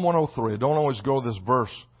 Psalm 103. I don't always go this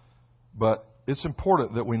verse, but it's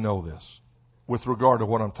important that we know this with regard to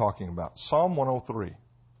what I'm talking about. Psalm 103.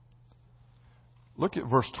 Look at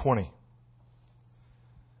verse 20.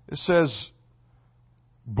 It says,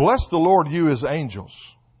 "Bless the Lord, you His angels,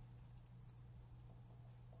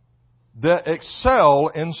 that excel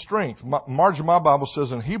in strength." Margin of my Bible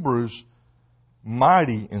says in Hebrews,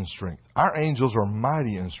 mighty in strength. Our angels are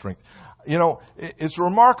mighty in strength. You know, it's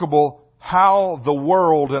remarkable how the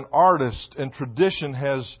world and artists and tradition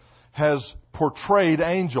has portrayed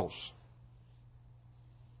angels.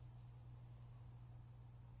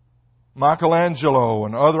 Michelangelo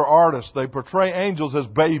and other artists, they portray angels as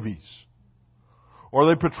babies. Or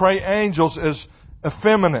they portray angels as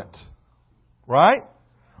effeminate. Right?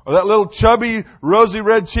 Or that little chubby, rosy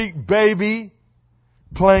red-cheeked baby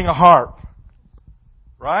playing a harp.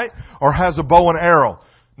 Right? Or has a bow and arrow.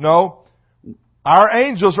 No. Our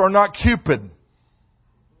angels are not Cupid.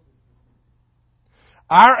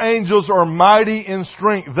 Our angels are mighty in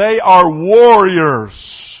strength. They are warriors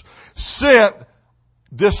sent,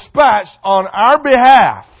 dispatched on our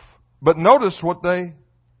behalf. But notice what they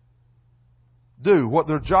do, what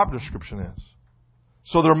their job description is.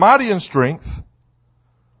 So they're mighty in strength,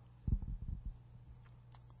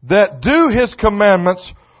 that do His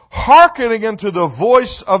commandments, hearkening unto the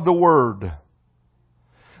voice of the word.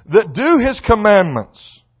 That do His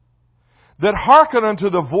commandments, that hearken unto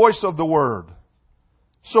the voice of the word.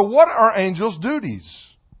 So what are angels' duties?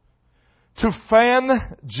 To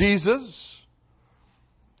fan Jesus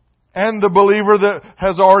and the believer that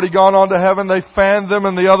has already gone on to heaven, they fan them,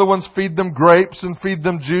 and the other ones feed them grapes and feed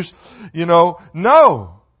them juice. You know,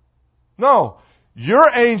 no. Your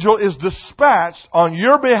angel is dispatched on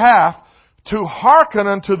your behalf to hearken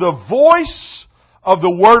unto the voice of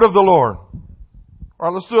the word of the Lord. All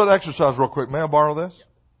right, let's do an exercise real quick. May I borrow this?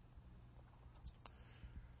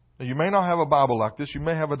 Now, you may not have a Bible like this. You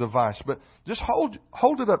may have a device. But just hold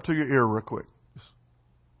it up to your ear real quick.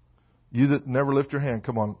 You that never lift your hand,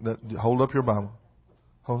 come on. Hold up your Bible.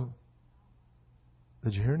 Hold it.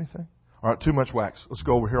 Did you hear anything? All right, too much wax. Let's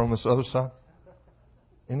go over here on this other side.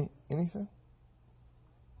 Anything?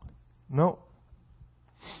 No.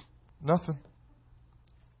 Nothing.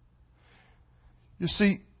 You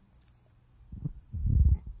see,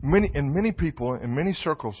 many people in many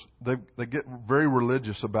circles, they get very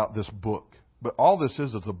religious about this book. But all this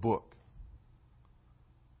is a book.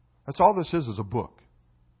 That's all this is a book.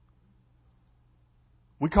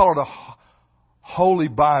 We call it a Holy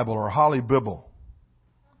Bible or Holy Bible.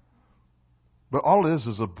 But all it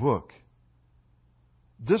is a book.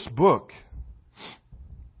 This book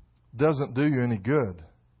doesn't do you any good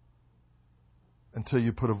until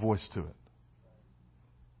you put a voice to it.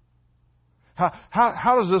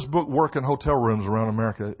 How does this book work in hotel rooms around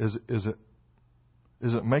America? Is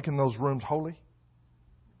it making those rooms holy?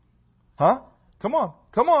 Huh? Come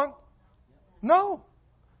on. No.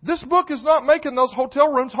 This book is not making those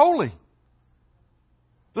hotel rooms holy.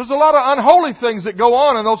 There's a lot of unholy things that go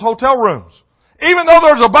on in those hotel rooms. Even though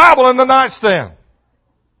there's a Bible in the nightstand.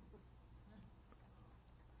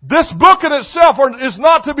 This book in itself is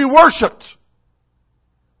not to be worshipped.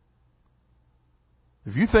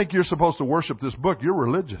 If you think you're supposed to worship this book, you're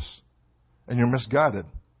religious. And you're misguided.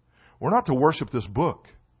 We're not to worship this book.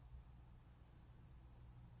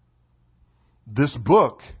 This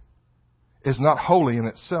book is not holy in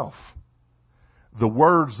itself. The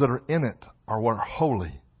words that are in it are what are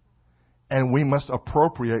holy. And we must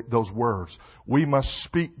appropriate those words. We must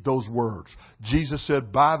speak those words. Jesus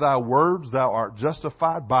said, by thy words thou art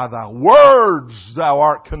justified. By thy words thou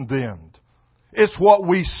art condemned. It's what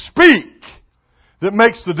we speak that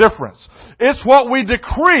makes the difference. It's what we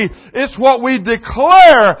decree. It's what we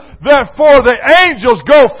declare. Therefore the angels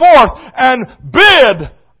go forth and bid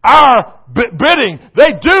our bidding.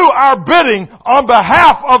 They do our bidding on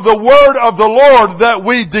behalf of the word of the Lord that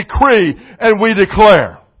we decree and we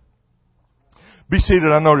declare. Be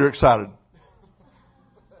seated. I know you're excited.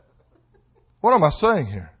 What am I saying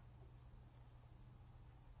here?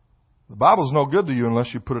 The Bible's no good to you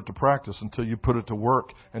unless you put it to practice, until you put it to work,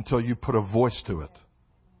 until you put a voice to it.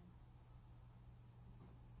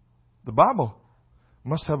 The Bible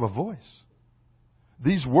must have a voice.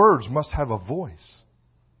 These words must have a voice.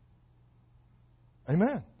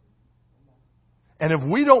 Amen. And if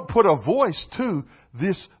we don't put a voice to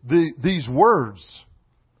these words,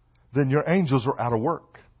 then your angels are out of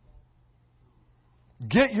work.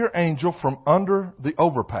 Get your angel from under the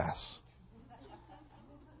overpass.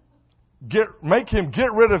 Make him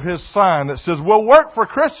get rid of his sign that says, "We'll work for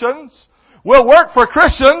Christians. We'll work for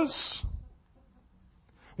Christians.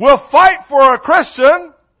 We'll fight for a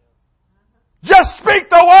Christian. Just speak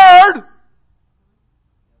the word."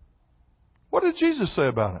 What did Jesus say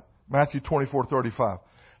about it? Matthew 24:35.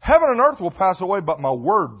 Heaven and earth will pass away, but my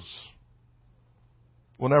words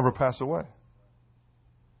will never pass away.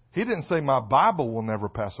 He didn't say my Bible will never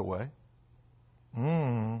pass away.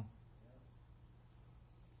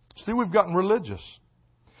 See, we've gotten religious.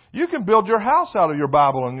 You can build your house out of your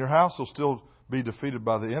Bible, and your house will still be defeated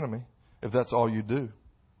by the enemy if that's all you do.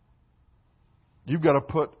 You've got to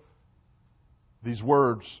put these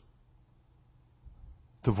words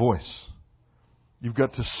to voice. You've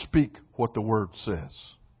got to speak what the Word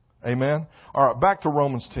says. Amen? All right, back to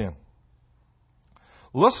Romans 10.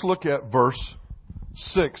 Let's look at verse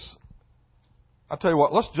 6. I'll tell you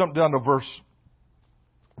what, let's jump down to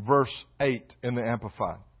verse 8 in the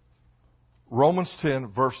Amplified. Romans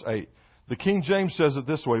 10, verse 8. The King James says it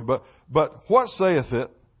this way, but what saith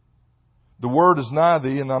it? The word is nigh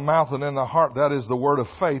thee, in thy mouth and in thy heart. That is the word of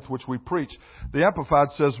faith which we preach. The Amplified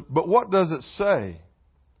says, but what does it say?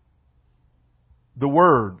 The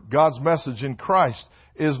word, God's message in Christ,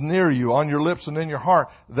 is near you, on your lips and in your heart.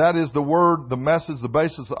 That is the word, the message, the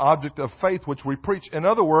basis, the object of faith which we preach. In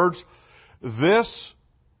other words, this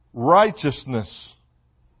righteousness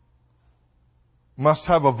must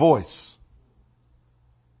have a voice.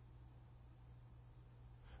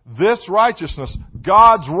 This righteousness,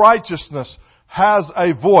 God's righteousness, has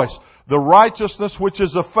a voice. The righteousness which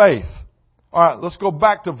is of faith. All right, let's go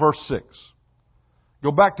back to verse 6.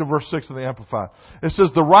 Go back to verse 6 of the Amplified. It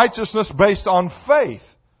says the righteousness based on faith.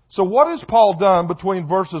 So what has Paul done between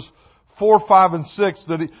verses 4, 5, and 6?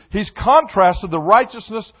 That he's contrasted the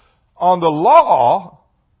righteousness on the law,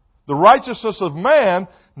 the righteousness of man,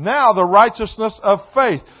 now the righteousness of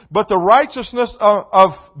faith. But the righteousness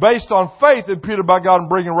of based on faith imputed by God and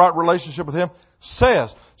bringing right relationship with Him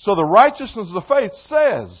says. So the righteousness of faith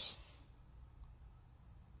says.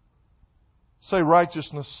 Say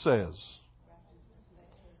righteousness says.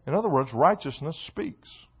 In other words, righteousness speaks.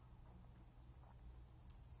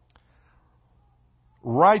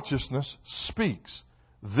 Righteousness speaks.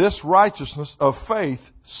 This righteousness of faith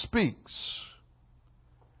speaks.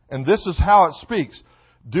 And this is how it speaks.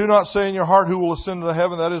 Do not say in your heart, who will ascend into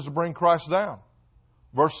heaven, that is to bring Christ down.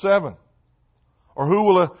 Verse 7. Or who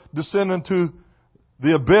will descend into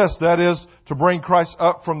the abyss, that is to bring Christ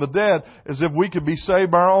up from the dead, as if we could be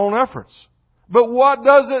saved by our own efforts. But what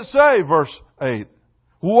does it say? Verse 8.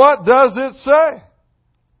 What does it say?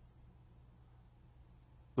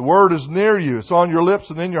 The word is near you. It's on your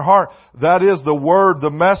lips and in your heart. That is the word,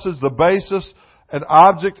 the message, the basis, and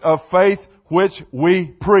object of faith which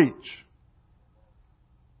we preach.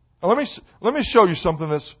 Now let me show you something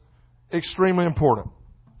that's extremely important.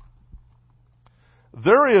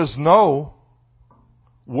 There is no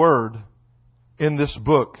word in this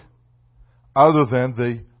book other than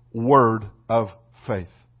the word of faith.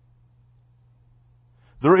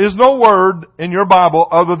 There is no word in your Bible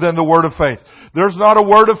other than the word of faith. There's not a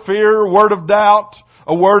word of fear, a word of doubt,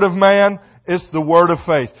 a word of man. It's the word of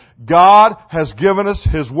faith. God has given us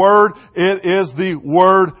His word. It is the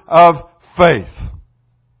word of faith.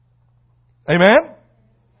 Amen?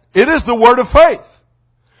 It is the word of faith.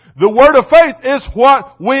 The word of faith is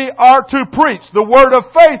what we are to preach. The word of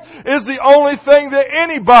faith is the only thing that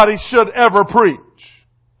anybody should ever preach.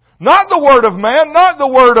 Not the word of man, not the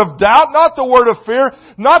word of doubt, not the word of fear,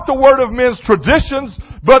 not the word of men's traditions,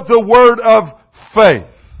 but the word of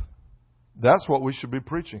faith. That's what we should be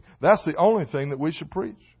preaching. That's the only thing that we should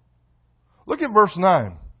preach. Look at verse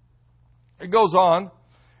 9. It goes on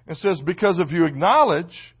and says, because if you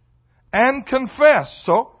acknowledge and confess.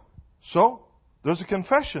 So there's a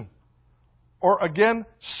confession. Or again,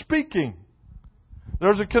 speaking.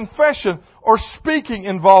 There's a confession or speaking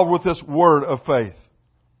involved with this word of faith.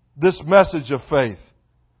 This message of faith.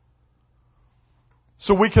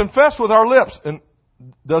 So we confess with our lips. And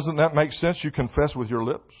doesn't that make sense? You confess with your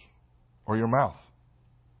lips or your mouth.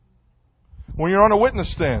 When you're on a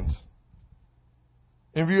witness stand.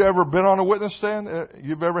 Have you ever been on a witness stand?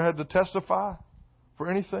 You've ever had to testify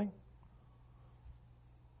for anything?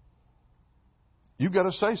 You've got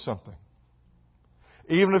to say something.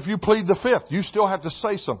 Even if you plead the fifth, you still have to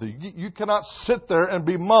say something. You cannot sit there and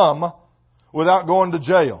be mum without going to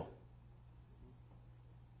jail.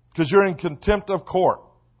 Because you're in contempt of court.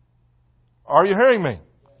 Are you hearing me?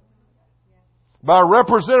 By a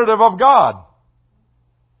representative of God.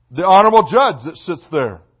 The honorable judge that sits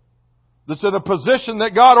there. That's in a position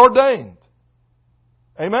that God ordained.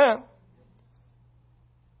 Amen.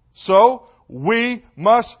 So, we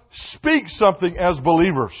must speak something as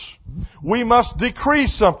believers. We must decree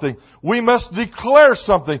something. We must declare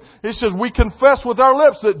something. He says we confess with our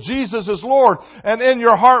lips that Jesus is Lord, and in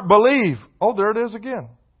your heart believe. Oh, there it is again.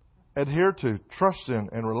 Adhere to, trust in,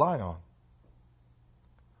 and rely on.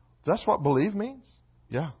 That's what believe means?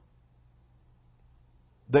 Yeah.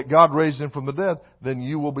 That God raised Him from the dead, then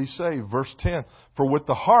you will be saved. Verse 10, for with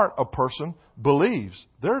the heart a person believes.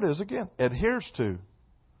 There it is again. Adheres to,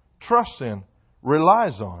 trusts in,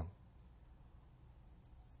 relies on.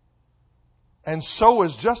 And so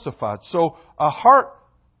is justified. So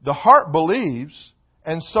the heart believes,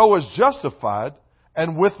 and so is justified,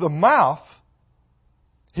 and with the mouth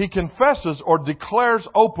he confesses or declares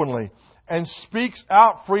openly and speaks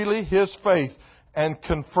out freely his faith and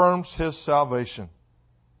confirms his salvation.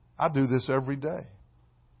 I do this every day.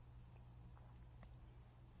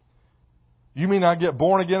 You mean I get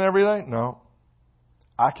born again every day? No.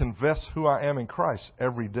 I confess who I am in Christ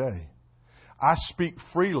every day. I speak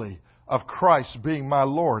freely of Christ being my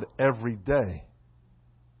Lord every day.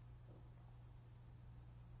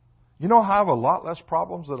 You know, I have a lot less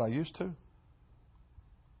problems than I used to.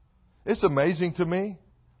 It's amazing to me.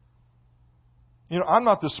 You know, I'm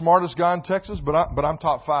not the smartest guy in Texas, but I'm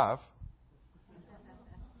top 5.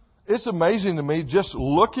 It's amazing to me just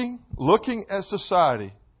looking at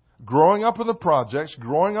society, growing up in the projects,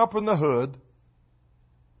 growing up in the hood,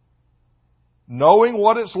 knowing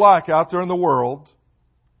what it's like out there in the world,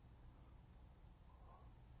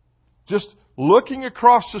 just looking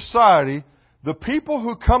across society, the people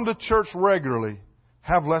who come to church regularly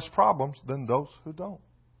have less problems than those who don't.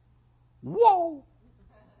 Whoa!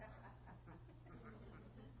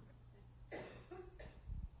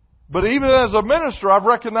 But even as a minister, I've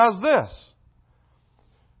recognized this.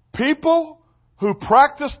 People who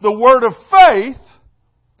practice the word of faith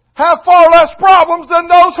have far less problems than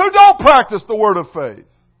those who don't practice the word of faith.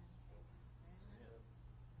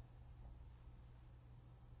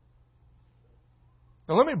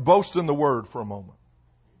 Now let me boast in the word for a moment.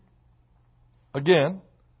 Again,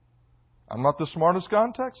 I'm not the smartest guy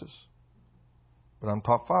in Texas, but I'm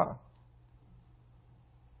top 5.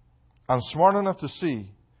 I'm smart enough to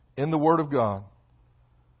see in the Word of God.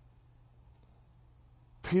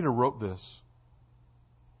 Peter wrote this,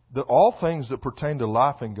 that all things that pertain to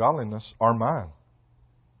life and godliness are mine.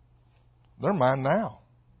 They're mine now.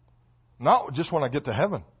 Not just when I get to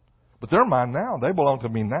heaven, but they're mine now. They belong to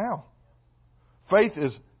me now. Faith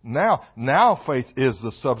is now. Now faith is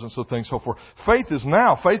the substance of things hoped for. Faith is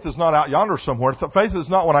now. Faith is not out yonder somewhere. Faith is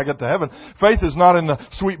not when I get to heaven. Faith is not in the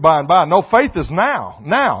sweet by and by. No, faith is now.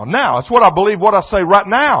 Now. Now. It's what I believe, what I say right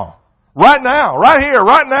now. Right now. Right here.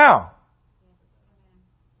 Right now.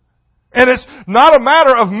 And it's not a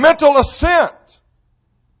matter of mental assent.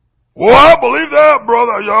 Well, I believe that,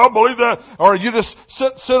 brother. Yeah, I believe that. Or you just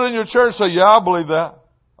sit in your chair and say, yeah, I believe that.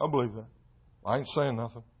 I believe that. I ain't saying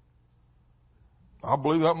nothing. I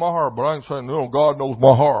believe that in my heart, but I ain't saying, no, God knows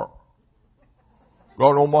my heart.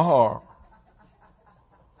 God knows my heart.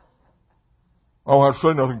 I don't have to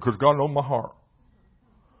say nothing because God knows my heart.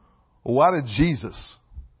 Well, why did Jesus,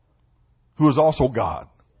 who is also God,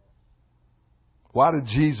 why did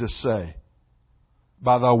Jesus say,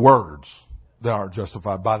 by thy words thou art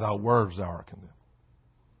justified, by thy words thou art condemned?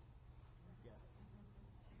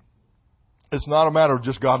 It's not a matter of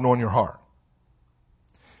just God knowing your heart.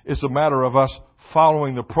 It's a matter of us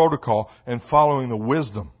following the protocol and following the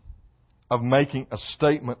wisdom of making a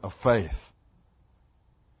statement of faith.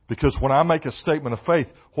 Because when I make a statement of faith,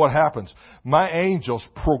 what happens? My angels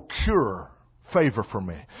procure favor for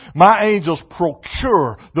me. My angels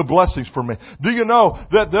procure the blessings for me. Do you know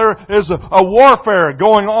that there is a warfare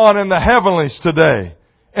going on in the heavenlies today?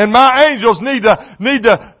 And my angels need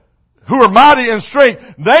to, who are mighty in strength,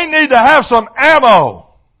 they need to have some ammo.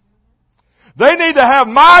 They need to have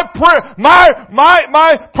my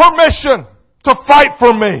permission to fight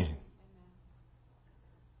for me.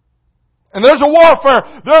 And there's a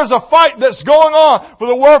warfare. There's a fight that's going on. For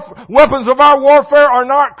the weapons of our warfare are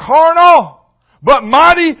not carnal, but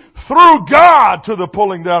mighty through God to the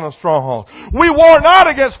pulling down of strongholds. We war not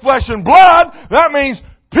against flesh and blood. That means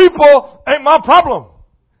people ain't my problem.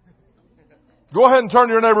 Go ahead and turn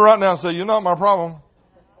to your neighbor right now and say, you're not my problem.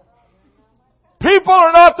 People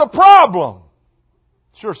are not the problem.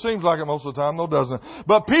 Sure seems like it most of the time, though, doesn't it?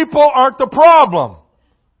 But people aren't the problem.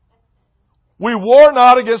 We war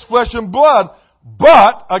not against flesh and blood,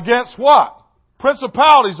 but against what?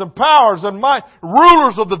 Principalities and powers and might,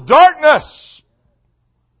 rulers of the darkness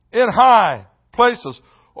in high places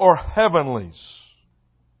or heavenlies.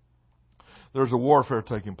 There's a warfare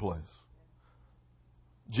taking place.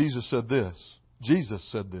 Jesus said this,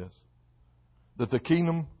 that the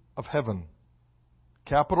kingdom of heaven,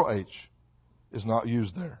 capital H, is not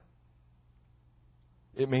used there.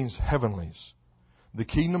 It means heavenlies. The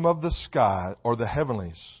kingdom of the sky or the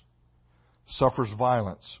heavenlies suffers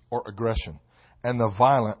violence or aggression, and the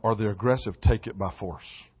violent or the aggressive take it by force.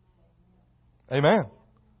 Amen.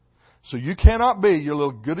 So you cannot be your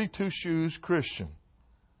little goody two-shoes Christian.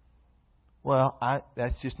 Well,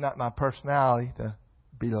 that's just not my personality to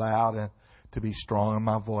be loud and to be strong in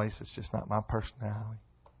my voice. It's just not my personality.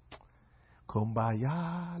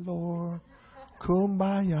 Kumbaya, Lord.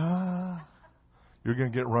 Kumbaya. You're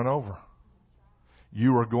going to get run over.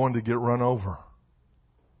 You are going to get run over.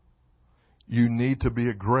 You need to be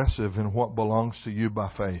aggressive in what belongs to you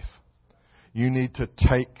by faith. You need to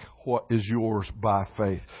take what is yours by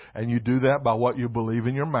faith. And you do that by what you believe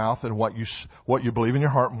in your mouth and what you believe in your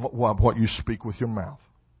heart and what you speak with your mouth.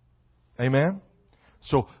 Amen?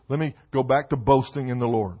 So let me go back to boasting in the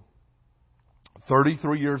Lord.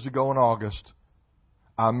 33 years ago in August,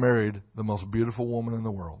 I married the most beautiful woman in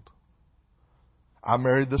the world. I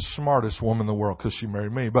married the smartest woman in the world because she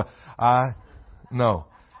married me. But I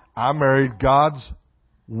married God's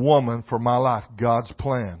woman for my life, God's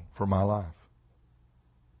plan for my life.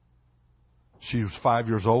 She was 5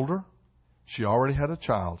 years older. She already had a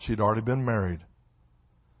child. She'd already been married.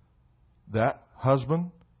 That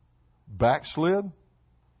husband backslid.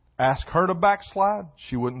 Asked her to backslide.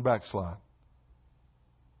 She wouldn't backslide.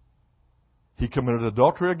 He committed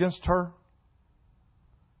adultery against her.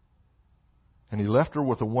 And he left her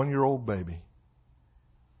with a 1-year-old baby.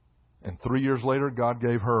 And 3 years later, God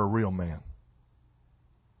gave her a real man.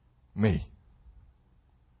 Me.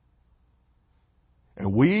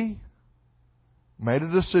 And we made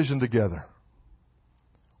a decision together.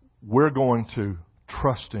 We're going to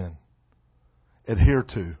trust in, adhere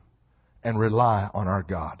to, and rely on our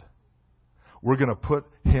God. We're going to put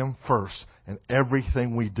Him first in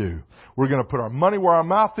everything we do. We're going to put our money where our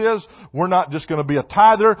mouth is. We're not just going to be a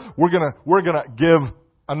tither. We're going to give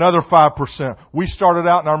another 5%. We started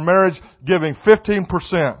out in our marriage giving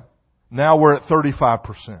 15%. Now we're at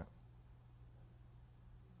 35%.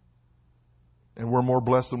 And we're more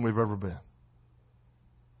blessed than we've ever been.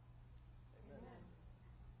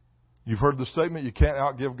 You've heard the statement, you can't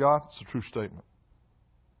outgive God. It's a true statement.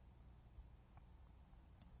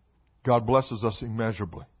 God blesses us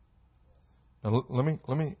immeasurably. Now let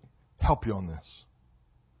me help you on this.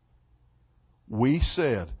 We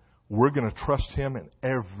said we're going to trust Him in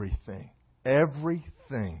everything.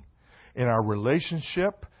 Everything. In our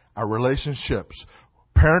relationship, our relationships.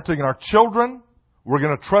 Parenting our children, we're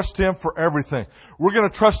going to trust Him for everything. We're going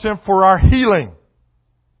to trust Him for our healing.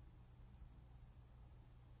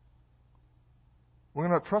 We're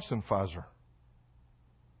not trust in Pfizer.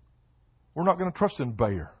 We're not going to trust in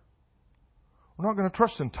Bayer. We're not going to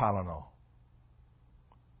trust in Tylenol.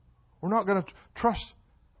 We're not going to trust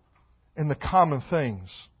in the common things.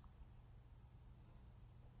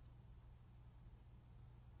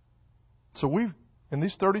 So in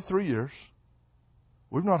these 33 years,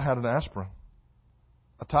 we've not had an aspirin,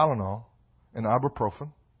 a Tylenol, an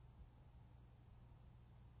ibuprofen.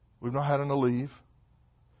 We've not had an Aleve.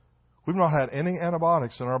 We've not had any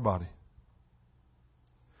antibiotics in our body.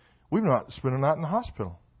 We've not spent a night in the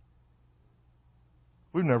hospital.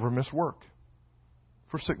 We've never missed work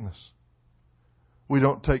for sickness. We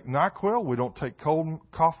don't take NyQuil. We don't take cold and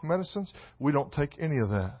cough medicines. We don't take any of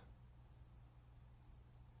that.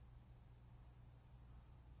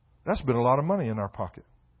 That's been a lot of money in our pocket.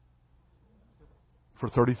 For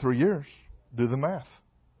 33 years. Do the math.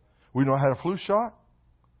 We've not had a flu shot.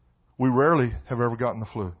 We rarely have ever gotten the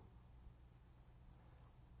flu.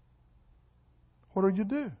 What do you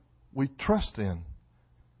do? We trust in,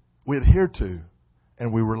 we adhere to,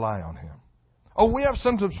 and we rely on Him. Oh, we have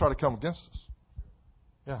symptoms try to come against us.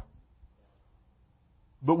 Yeah.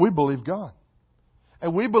 But we believe God.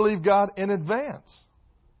 And we believe God in advance.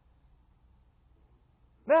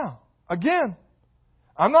 Now, again,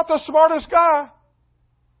 I'm not the smartest guy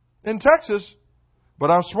in Texas,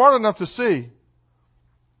 but I'm smart enough to see,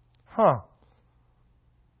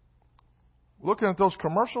 looking at those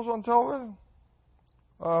commercials on television,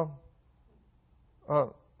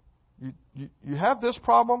 you have this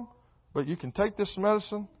problem, but you can take this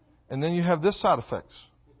medicine And then you have this side effects.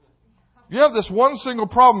 You have this one single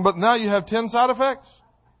problem, but now you have 10 side effects.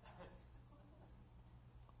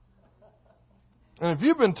 And if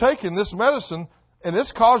you've been taking this medicine and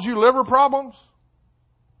it's caused you liver problems,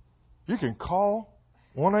 you can call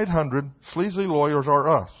 1-800-SLEAZY lawyers or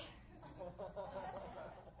us.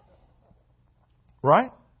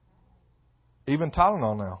 Right? Even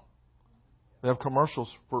Tylenol now. They have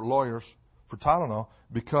commercials for lawyers for Tylenol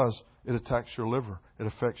because it attacks your liver. It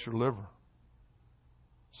affects your liver.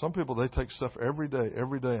 Some people, they take stuff every day,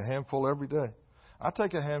 a handful every day. I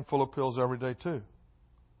take a handful of pills every day too.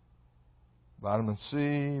 Vitamin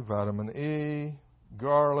C, vitamin E,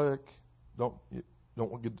 garlic. Don't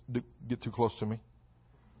get too close to me.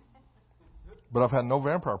 But I've had no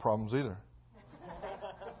vampire problems either.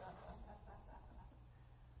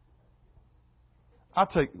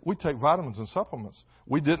 We take vitamins and supplements.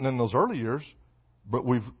 We didn't in those early years, but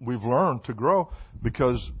we've learned to grow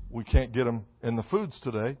because we can't get them in the foods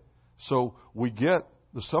today. So we get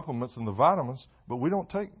the supplements and the vitamins, but we don't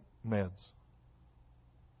take meds.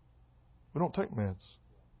 We don't take meds.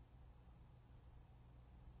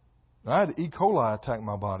 I had E. coli attack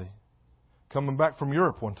my body coming back from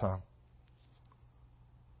Europe one time.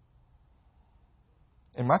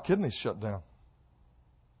 And my kidneys shut down.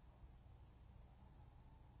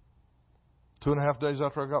 2.5 days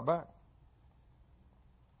after I got back.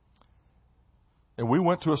 And we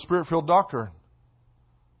went to a spirit-filled doctor.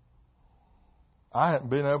 I hadn't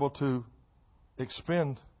been able to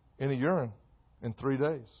expend any urine in 3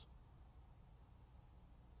 days.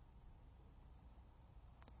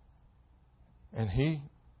 And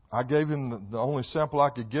I gave him the only sample I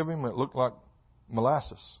could give him. It looked like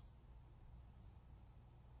molasses.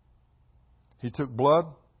 He took blood.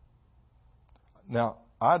 Now,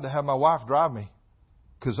 I had to have my wife drive me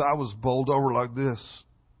because I was bowled over like this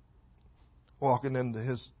walking into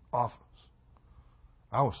his office.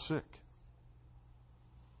 I was sick.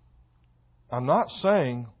 I'm not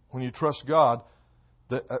saying when you trust God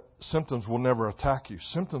that symptoms will never attack you.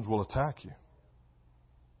 Symptoms will attack you.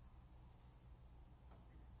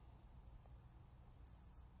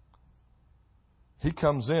 He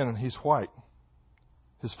comes in and he's white.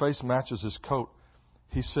 His face matches his coat.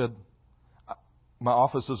 He said, my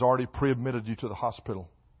office has already pre-admitted you to the hospital.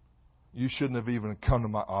 You shouldn't have even come to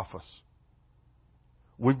my office.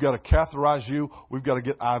 We've got to catheterize you. We've got to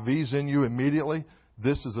get IVs in you immediately.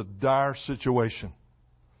 This is a dire situation.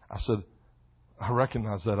 I said, I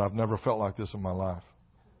recognize that. I've never felt like this in my life.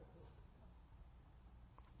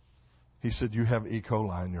 He said, you have E.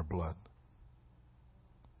 coli in your blood.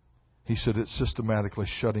 He said, it's systematically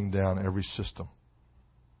shutting down every system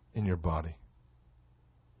in your body.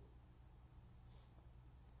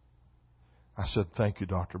 I said, thank you,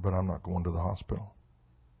 doctor, but I'm not going to the hospital.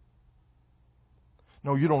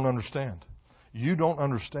 No, you don't understand. You don't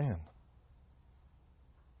understand.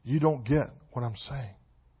 You don't get what I'm saying.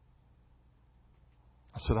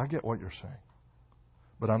 I said, I get what you're saying,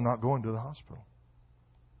 but I'm not going to the hospital.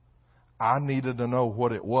 I needed to know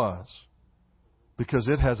what it was because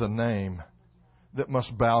it has a name that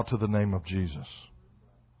must bow to the name of Jesus.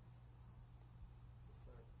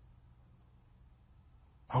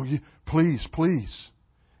 Oh, please. And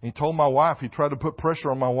he told my wife, he tried to put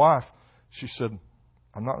pressure on my wife. She said,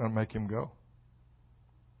 I'm not going to make him go.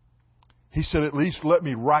 He said, at least let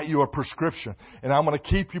me write you a prescription. And I'm going to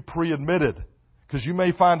keep you pre-admitted. Because you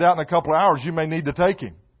may find out in a couple of hours you may need to take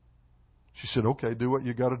him. She said, okay, do what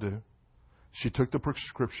you got to do. She took the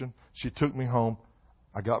prescription. She took me home.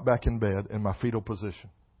 I got back in bed in my fetal position.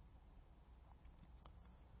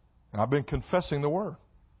 And I've been confessing the Word.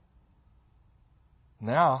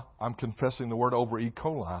 Now I'm confessing the Word over E.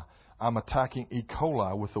 coli. I'm attacking E.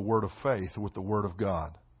 coli with the word of faith, with the Word of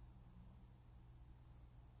God.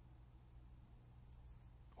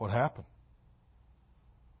 What happened?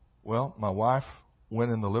 Well, my wife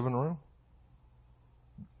went in the living room,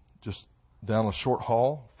 just down a short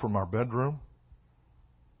hall from our bedroom.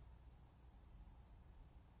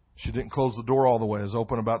 She didn't close the door all the way. It was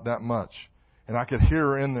open about that much. And I could hear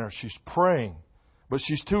her in there. She's praying, but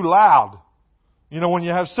she's too loud. You know, when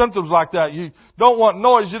you have symptoms like that, you don't want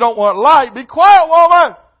noise, you don't want light. Be quiet,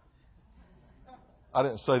 woman! I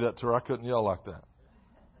didn't say that to her. I couldn't yell like that.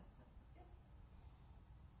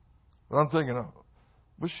 But I'm thinking, I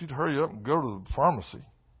wish she'd hurry up and go to the pharmacy.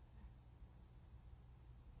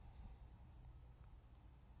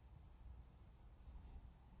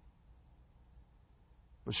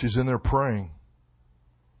 But she's in there praying.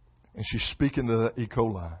 And she's speaking to the E.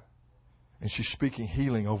 coli. And she's speaking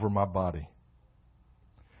healing over my body.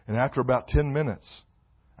 And after about 10 minutes,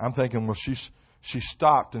 I'm thinking, well, she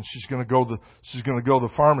stopped and she's going to go to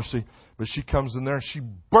the pharmacy, but she comes in there and she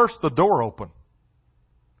burst the door open.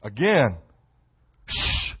 Again.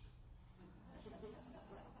 Shh.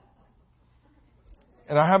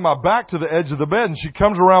 And I have my back to the edge of the bed, and she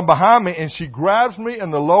comes around behind me and she grabs me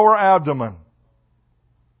in the lower abdomen.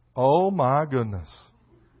 Oh my goodness.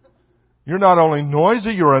 You're not only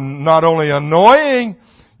noisy, you're not only annoying,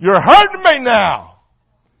 you're hurting me now.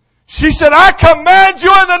 She said, I command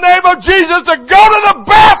you in the name of Jesus to go to the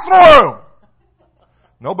bathroom.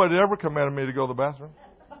 Nobody ever commanded me to go to the bathroom.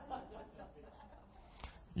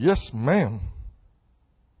 Yes, ma'am.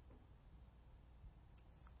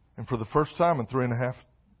 And for the first time in three and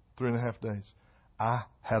a half days, I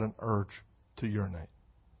had an urge to urinate.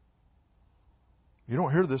 You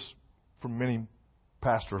don't hear this from many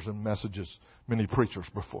pastors and messages, many preachers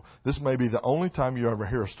before. This may be the only time you ever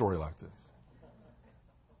hear a story like this.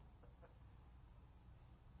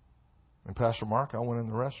 And Pastor Mark, I went in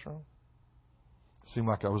the restroom. It seemed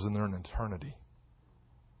like I was in there an eternity.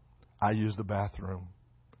 I used the bathroom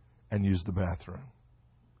and used the bathroom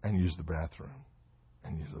and used the bathroom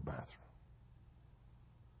and used the bathroom.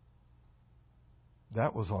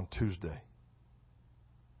 That was on Tuesday.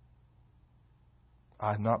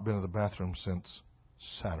 I had not been to the bathroom since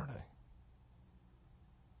Saturday.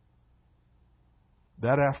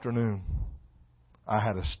 That afternoon, I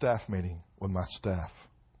had a staff meeting with my staff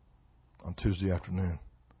on Tuesday afternoon.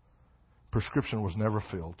 Prescription was never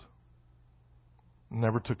filled.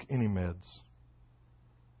 Never took any meds.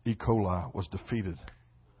 E. coli was defeated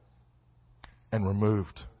and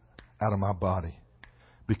removed out of my body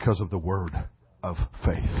because of the word of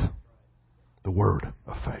faith. The word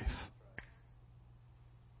of faith.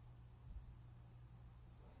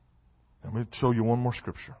 Let me show you one more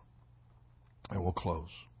scripture and we'll close.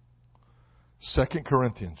 2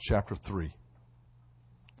 Corinthians chapter 3.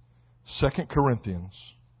 2 Corinthians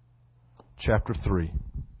chapter 3.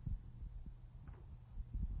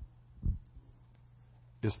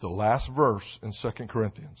 It's the last verse in 2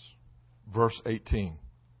 Corinthians, verse 18.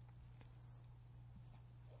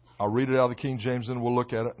 I'll read it out of the King James and we'll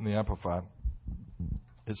look at it in the Amplified.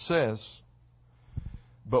 It says,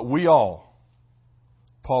 but we all,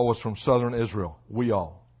 Paul was from southern Israel, we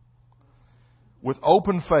all, with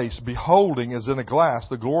open face, beholding as in a glass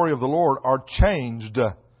the glory of the Lord, are changed.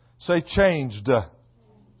 Say changed.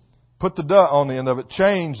 Put the duh on the end of it.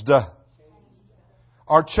 Changed.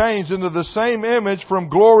 Are changed into the same image from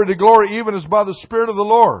glory to glory, even as by the Spirit of the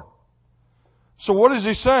Lord. So what is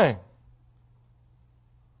he saying?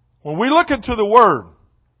 When we look into the Word,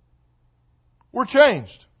 we're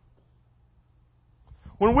changed.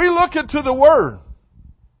 When we look into the Word,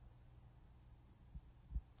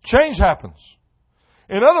 change happens.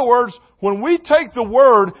 In other words, when we take the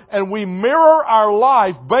Word and we mirror our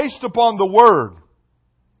life based upon the Word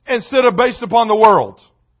instead of based upon the world.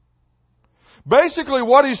 Basically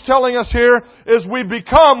what he's telling us here is we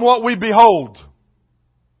become what we behold.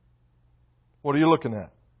 What are you looking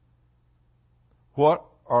at? What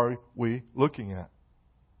are we looking at?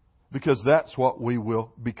 Because that's what we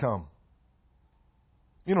will become.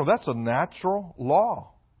 You know, that's a natural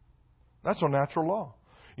law. That's a natural law.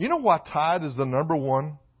 You know why Tide is the number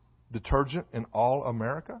one detergent in all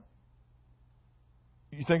America?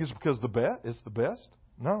 You think it's because it's the best?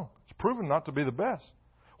 No. It's proven not to be the best.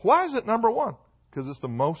 Why is it number one? Because it's the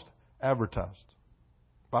most advertised.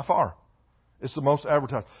 By far. It's the most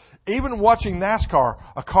advertised. Even watching NASCAR,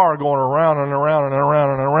 a car going around and around and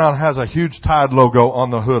around and around has a huge Tide logo on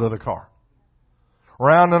the hood of the car.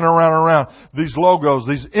 Round and around and around. These logos,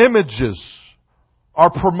 these images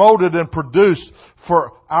are promoted and produced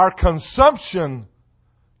for our consumption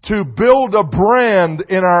to build a brand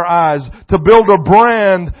in our eyes, to build a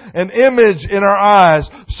brand, an image in our eyes.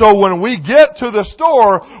 So when we get to the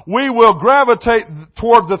store, we will gravitate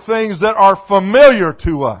toward the things that are familiar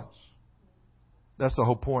to us. That's the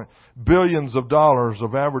whole point. Billions of dollars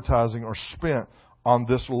of advertising are spent on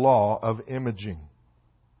this law of imaging.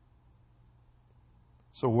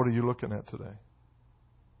 So what are you looking at today?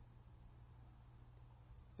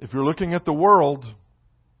 If you're looking at the world,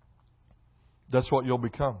 that's what you'll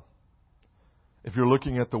become. If you're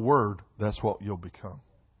looking at the Word, that's what you'll become.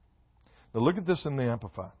 Now look at this in the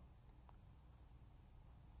Amplified.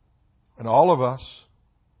 And all of us,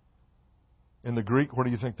 in the Greek, what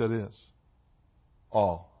do you think that is?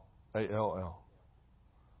 All. A-L-L.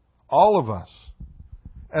 All of us,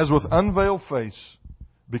 as with unveiled face,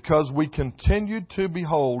 because we continue to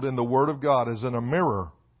behold in the Word of God as in a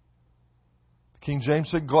mirror. King James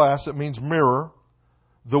said glass, it means mirror.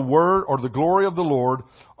 The Word or the glory of the Lord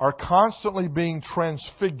are constantly being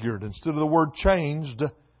transfigured. Instead of the word changed,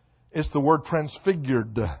 It's the word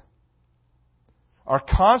transfigured. Are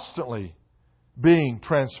constantly being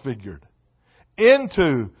transfigured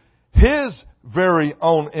into His very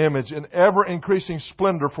own image in ever-increasing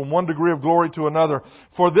splendor from one degree of glory to another.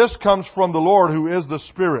 For this comes from the Lord who is the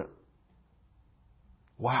Spirit.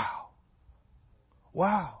 Wow.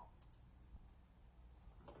 Wow.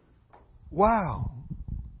 Wow.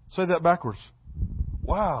 Say that backwards.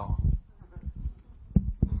 Wow.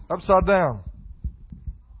 Upside down.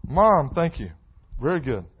 Mom, thank you. Very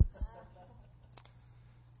good.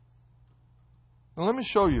 Now let me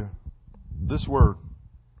show you this word.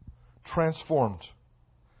 Transformed.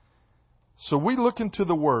 So we look into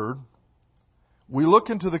the Word. We look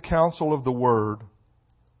into the counsel of the Word.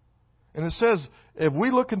 And it says, if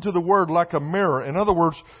we look into the Word like a mirror, in other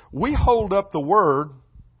words, we hold up the Word.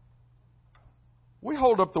 We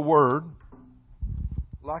hold up the Word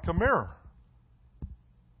like a mirror.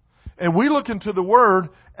 And we look into the Word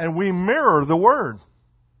and we mirror the Word.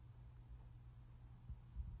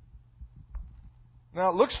 Now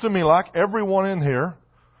it looks to me like everyone in here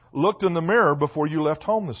looked in the mirror before you left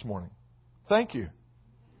home this morning. Thank you.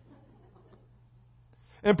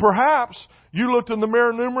 And perhaps you looked in the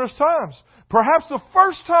mirror numerous times. Perhaps the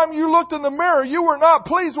first time you looked in the mirror, you were not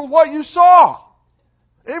pleased with what you saw.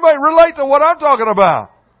 Anybody relate to what I'm talking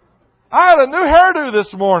about? I had a new hairdo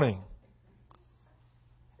this morning.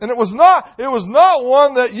 And it was not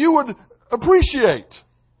one that you would appreciate.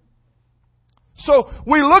 So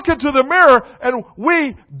we look into the mirror and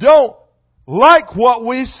we don't like what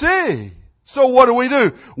we see. So what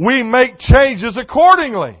do? We make changes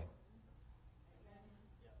accordingly.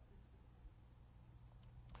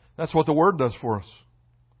 That's what the Word does for us.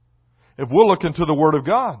 If we'll look into the Word of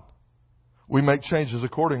God, we make changes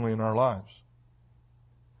accordingly in our lives.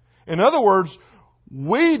 In other words,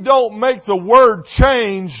 we don't make the Word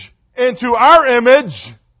change into our image,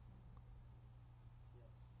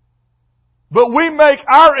 but we make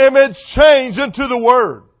our image change into the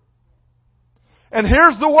Word. And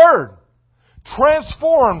here's the word.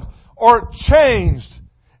 Transformed or changed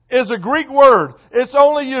is a Greek word. It's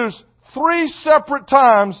only used 3 separate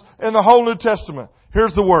times in the whole New Testament.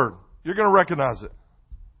 Here's the word. You're going to recognize it.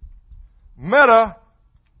 Metamorpho.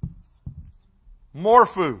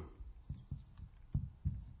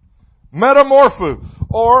 Metamorpho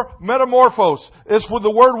or metamorphos is for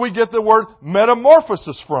the word we get the word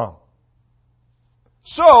metamorphosis from.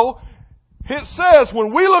 So, it says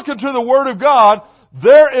when we look into the Word of God,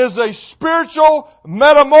 there is a spiritual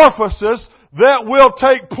metamorphosis that will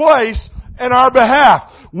take place in our behalf.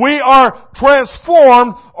 We are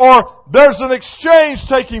transformed, or there's an exchange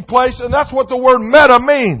taking place, and that's what the word meta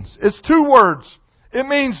means. It's 2 words. It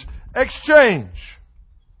means exchange.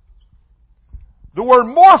 The word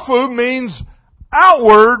morpho means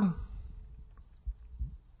outward.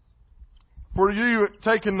 For you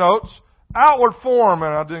taking notes, outward form,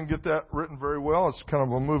 and I didn't get that written very well. It's kind of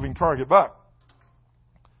a moving target. But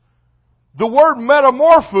the word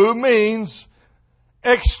metamorpho means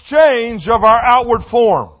exchange of our outward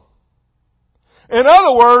form. In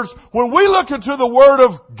other words, when we look into the Word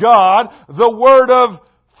of God, the Word of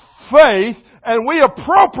faith, and we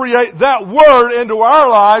appropriate that Word into our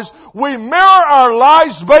lives, we mirror our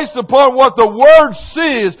lives based upon what the Word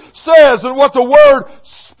says, and what the Word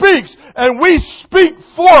speaks, and we speak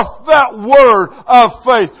forth that word of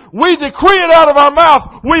faith. We decree it out of our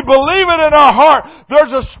mouth. We believe it in our heart.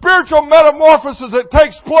 There's a spiritual metamorphosis that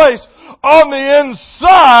takes place on the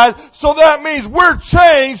inside, so that means we're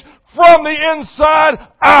changed from the inside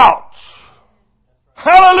out.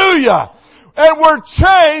 Hallelujah! And we're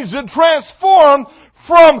changed and transformed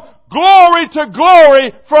from glory to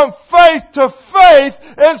glory, from faith to faith,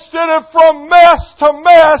 instead of from mess to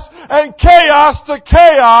mess and chaos to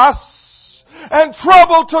chaos and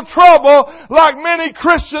trouble to trouble like many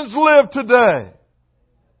Christians live today.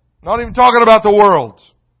 Not even talking about the world.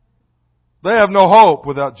 They have no hope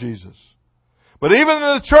without Jesus. But even in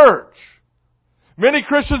the church, many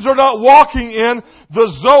Christians are not walking in the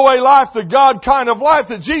Zoe life, the God kind of life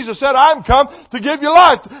that Jesus said, I'm come to give you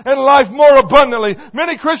life and life more abundantly.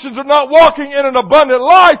 Many Christians are not walking in an abundant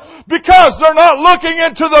life because they're not looking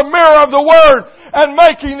into the mirror of the Word and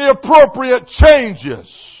making the appropriate changes.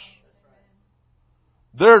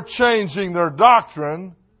 They're changing their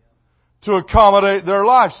doctrine to accommodate their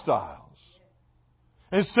lifestyles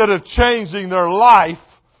instead of changing their life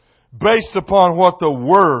based upon what the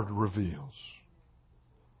Word reveals.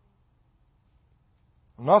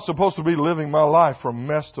 I'm not supposed to be living my life from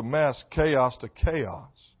mess to mess, chaos to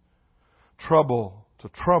chaos, trouble to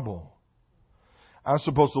trouble. I'm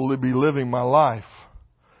supposed to be living my life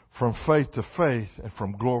from faith to faith and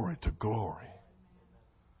from glory to glory.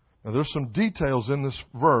 Now, there's some details in this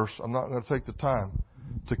verse I'm not going to take the time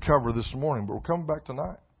to cover this morning, but we're coming back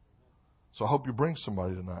tonight. So I hope you bring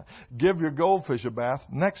somebody tonight. Give your goldfish a bath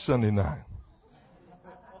next Sunday night.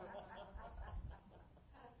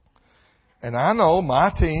 And I know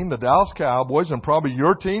my team, the Dallas Cowboys, and probably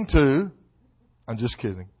your team too. I'm just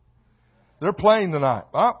kidding. They're playing tonight.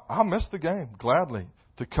 I'll miss the game gladly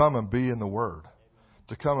to come and be in the Word,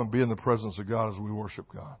 to come and be in the presence of God as we worship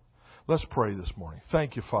God. Let's pray this morning.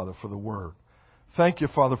 Thank you, Father, for the Word. Thank you,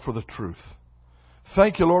 Father, for the truth.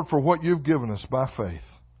 Thank you, Lord, for what you've given us by faith.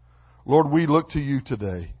 Lord, we look to you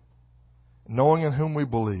today, knowing in whom we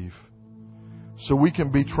believe, so we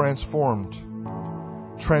can be transformed,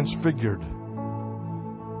 transfigured,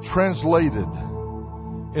 translated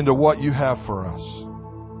into what you have for us.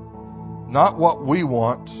 Not what we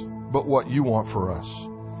want, but what you want for us.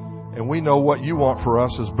 And we know what you want for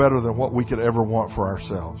us is better than what we could ever want for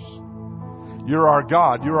ourselves. You're our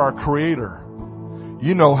God. You're our Creator.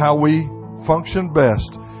 You know how we function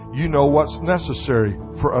best. You know what's necessary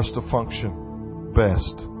for us to function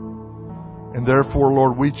best. And therefore,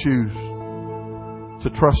 Lord, we choose to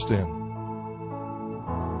trust in,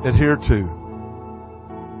 adhere to,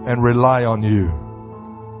 and rely on you.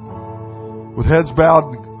 With heads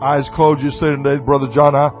bowed, eyes closed, you say today, Brother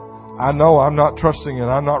John, I know I'm not trusting and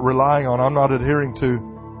I'm not relying on, I'm not adhering to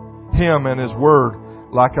Him and His Word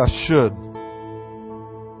like I should.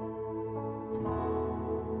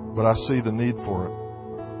 But I see the need for it.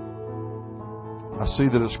 I see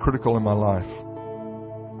that it's critical in my life.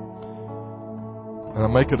 And I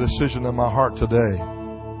make a decision in my heart today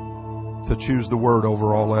to choose the Word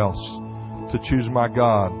over all else. To choose my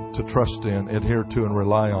God to trust in, adhere to, and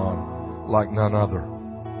rely on like none other.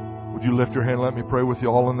 Would you lift your hand and let me pray with you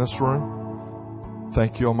all in this room?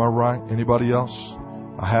 Thank you on my right. Anybody else?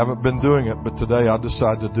 I haven't been doing it, but today I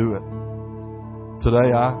decide to do it.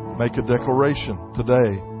 Today I make a declaration.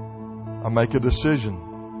 Today I make a decision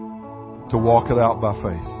to walk it out by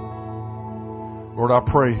faith. Lord, I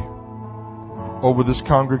pray over this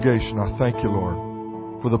congregation. I thank you,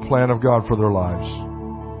 Lord, for the plan of God for their lives.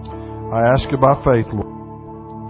 I ask you by faith, Lord.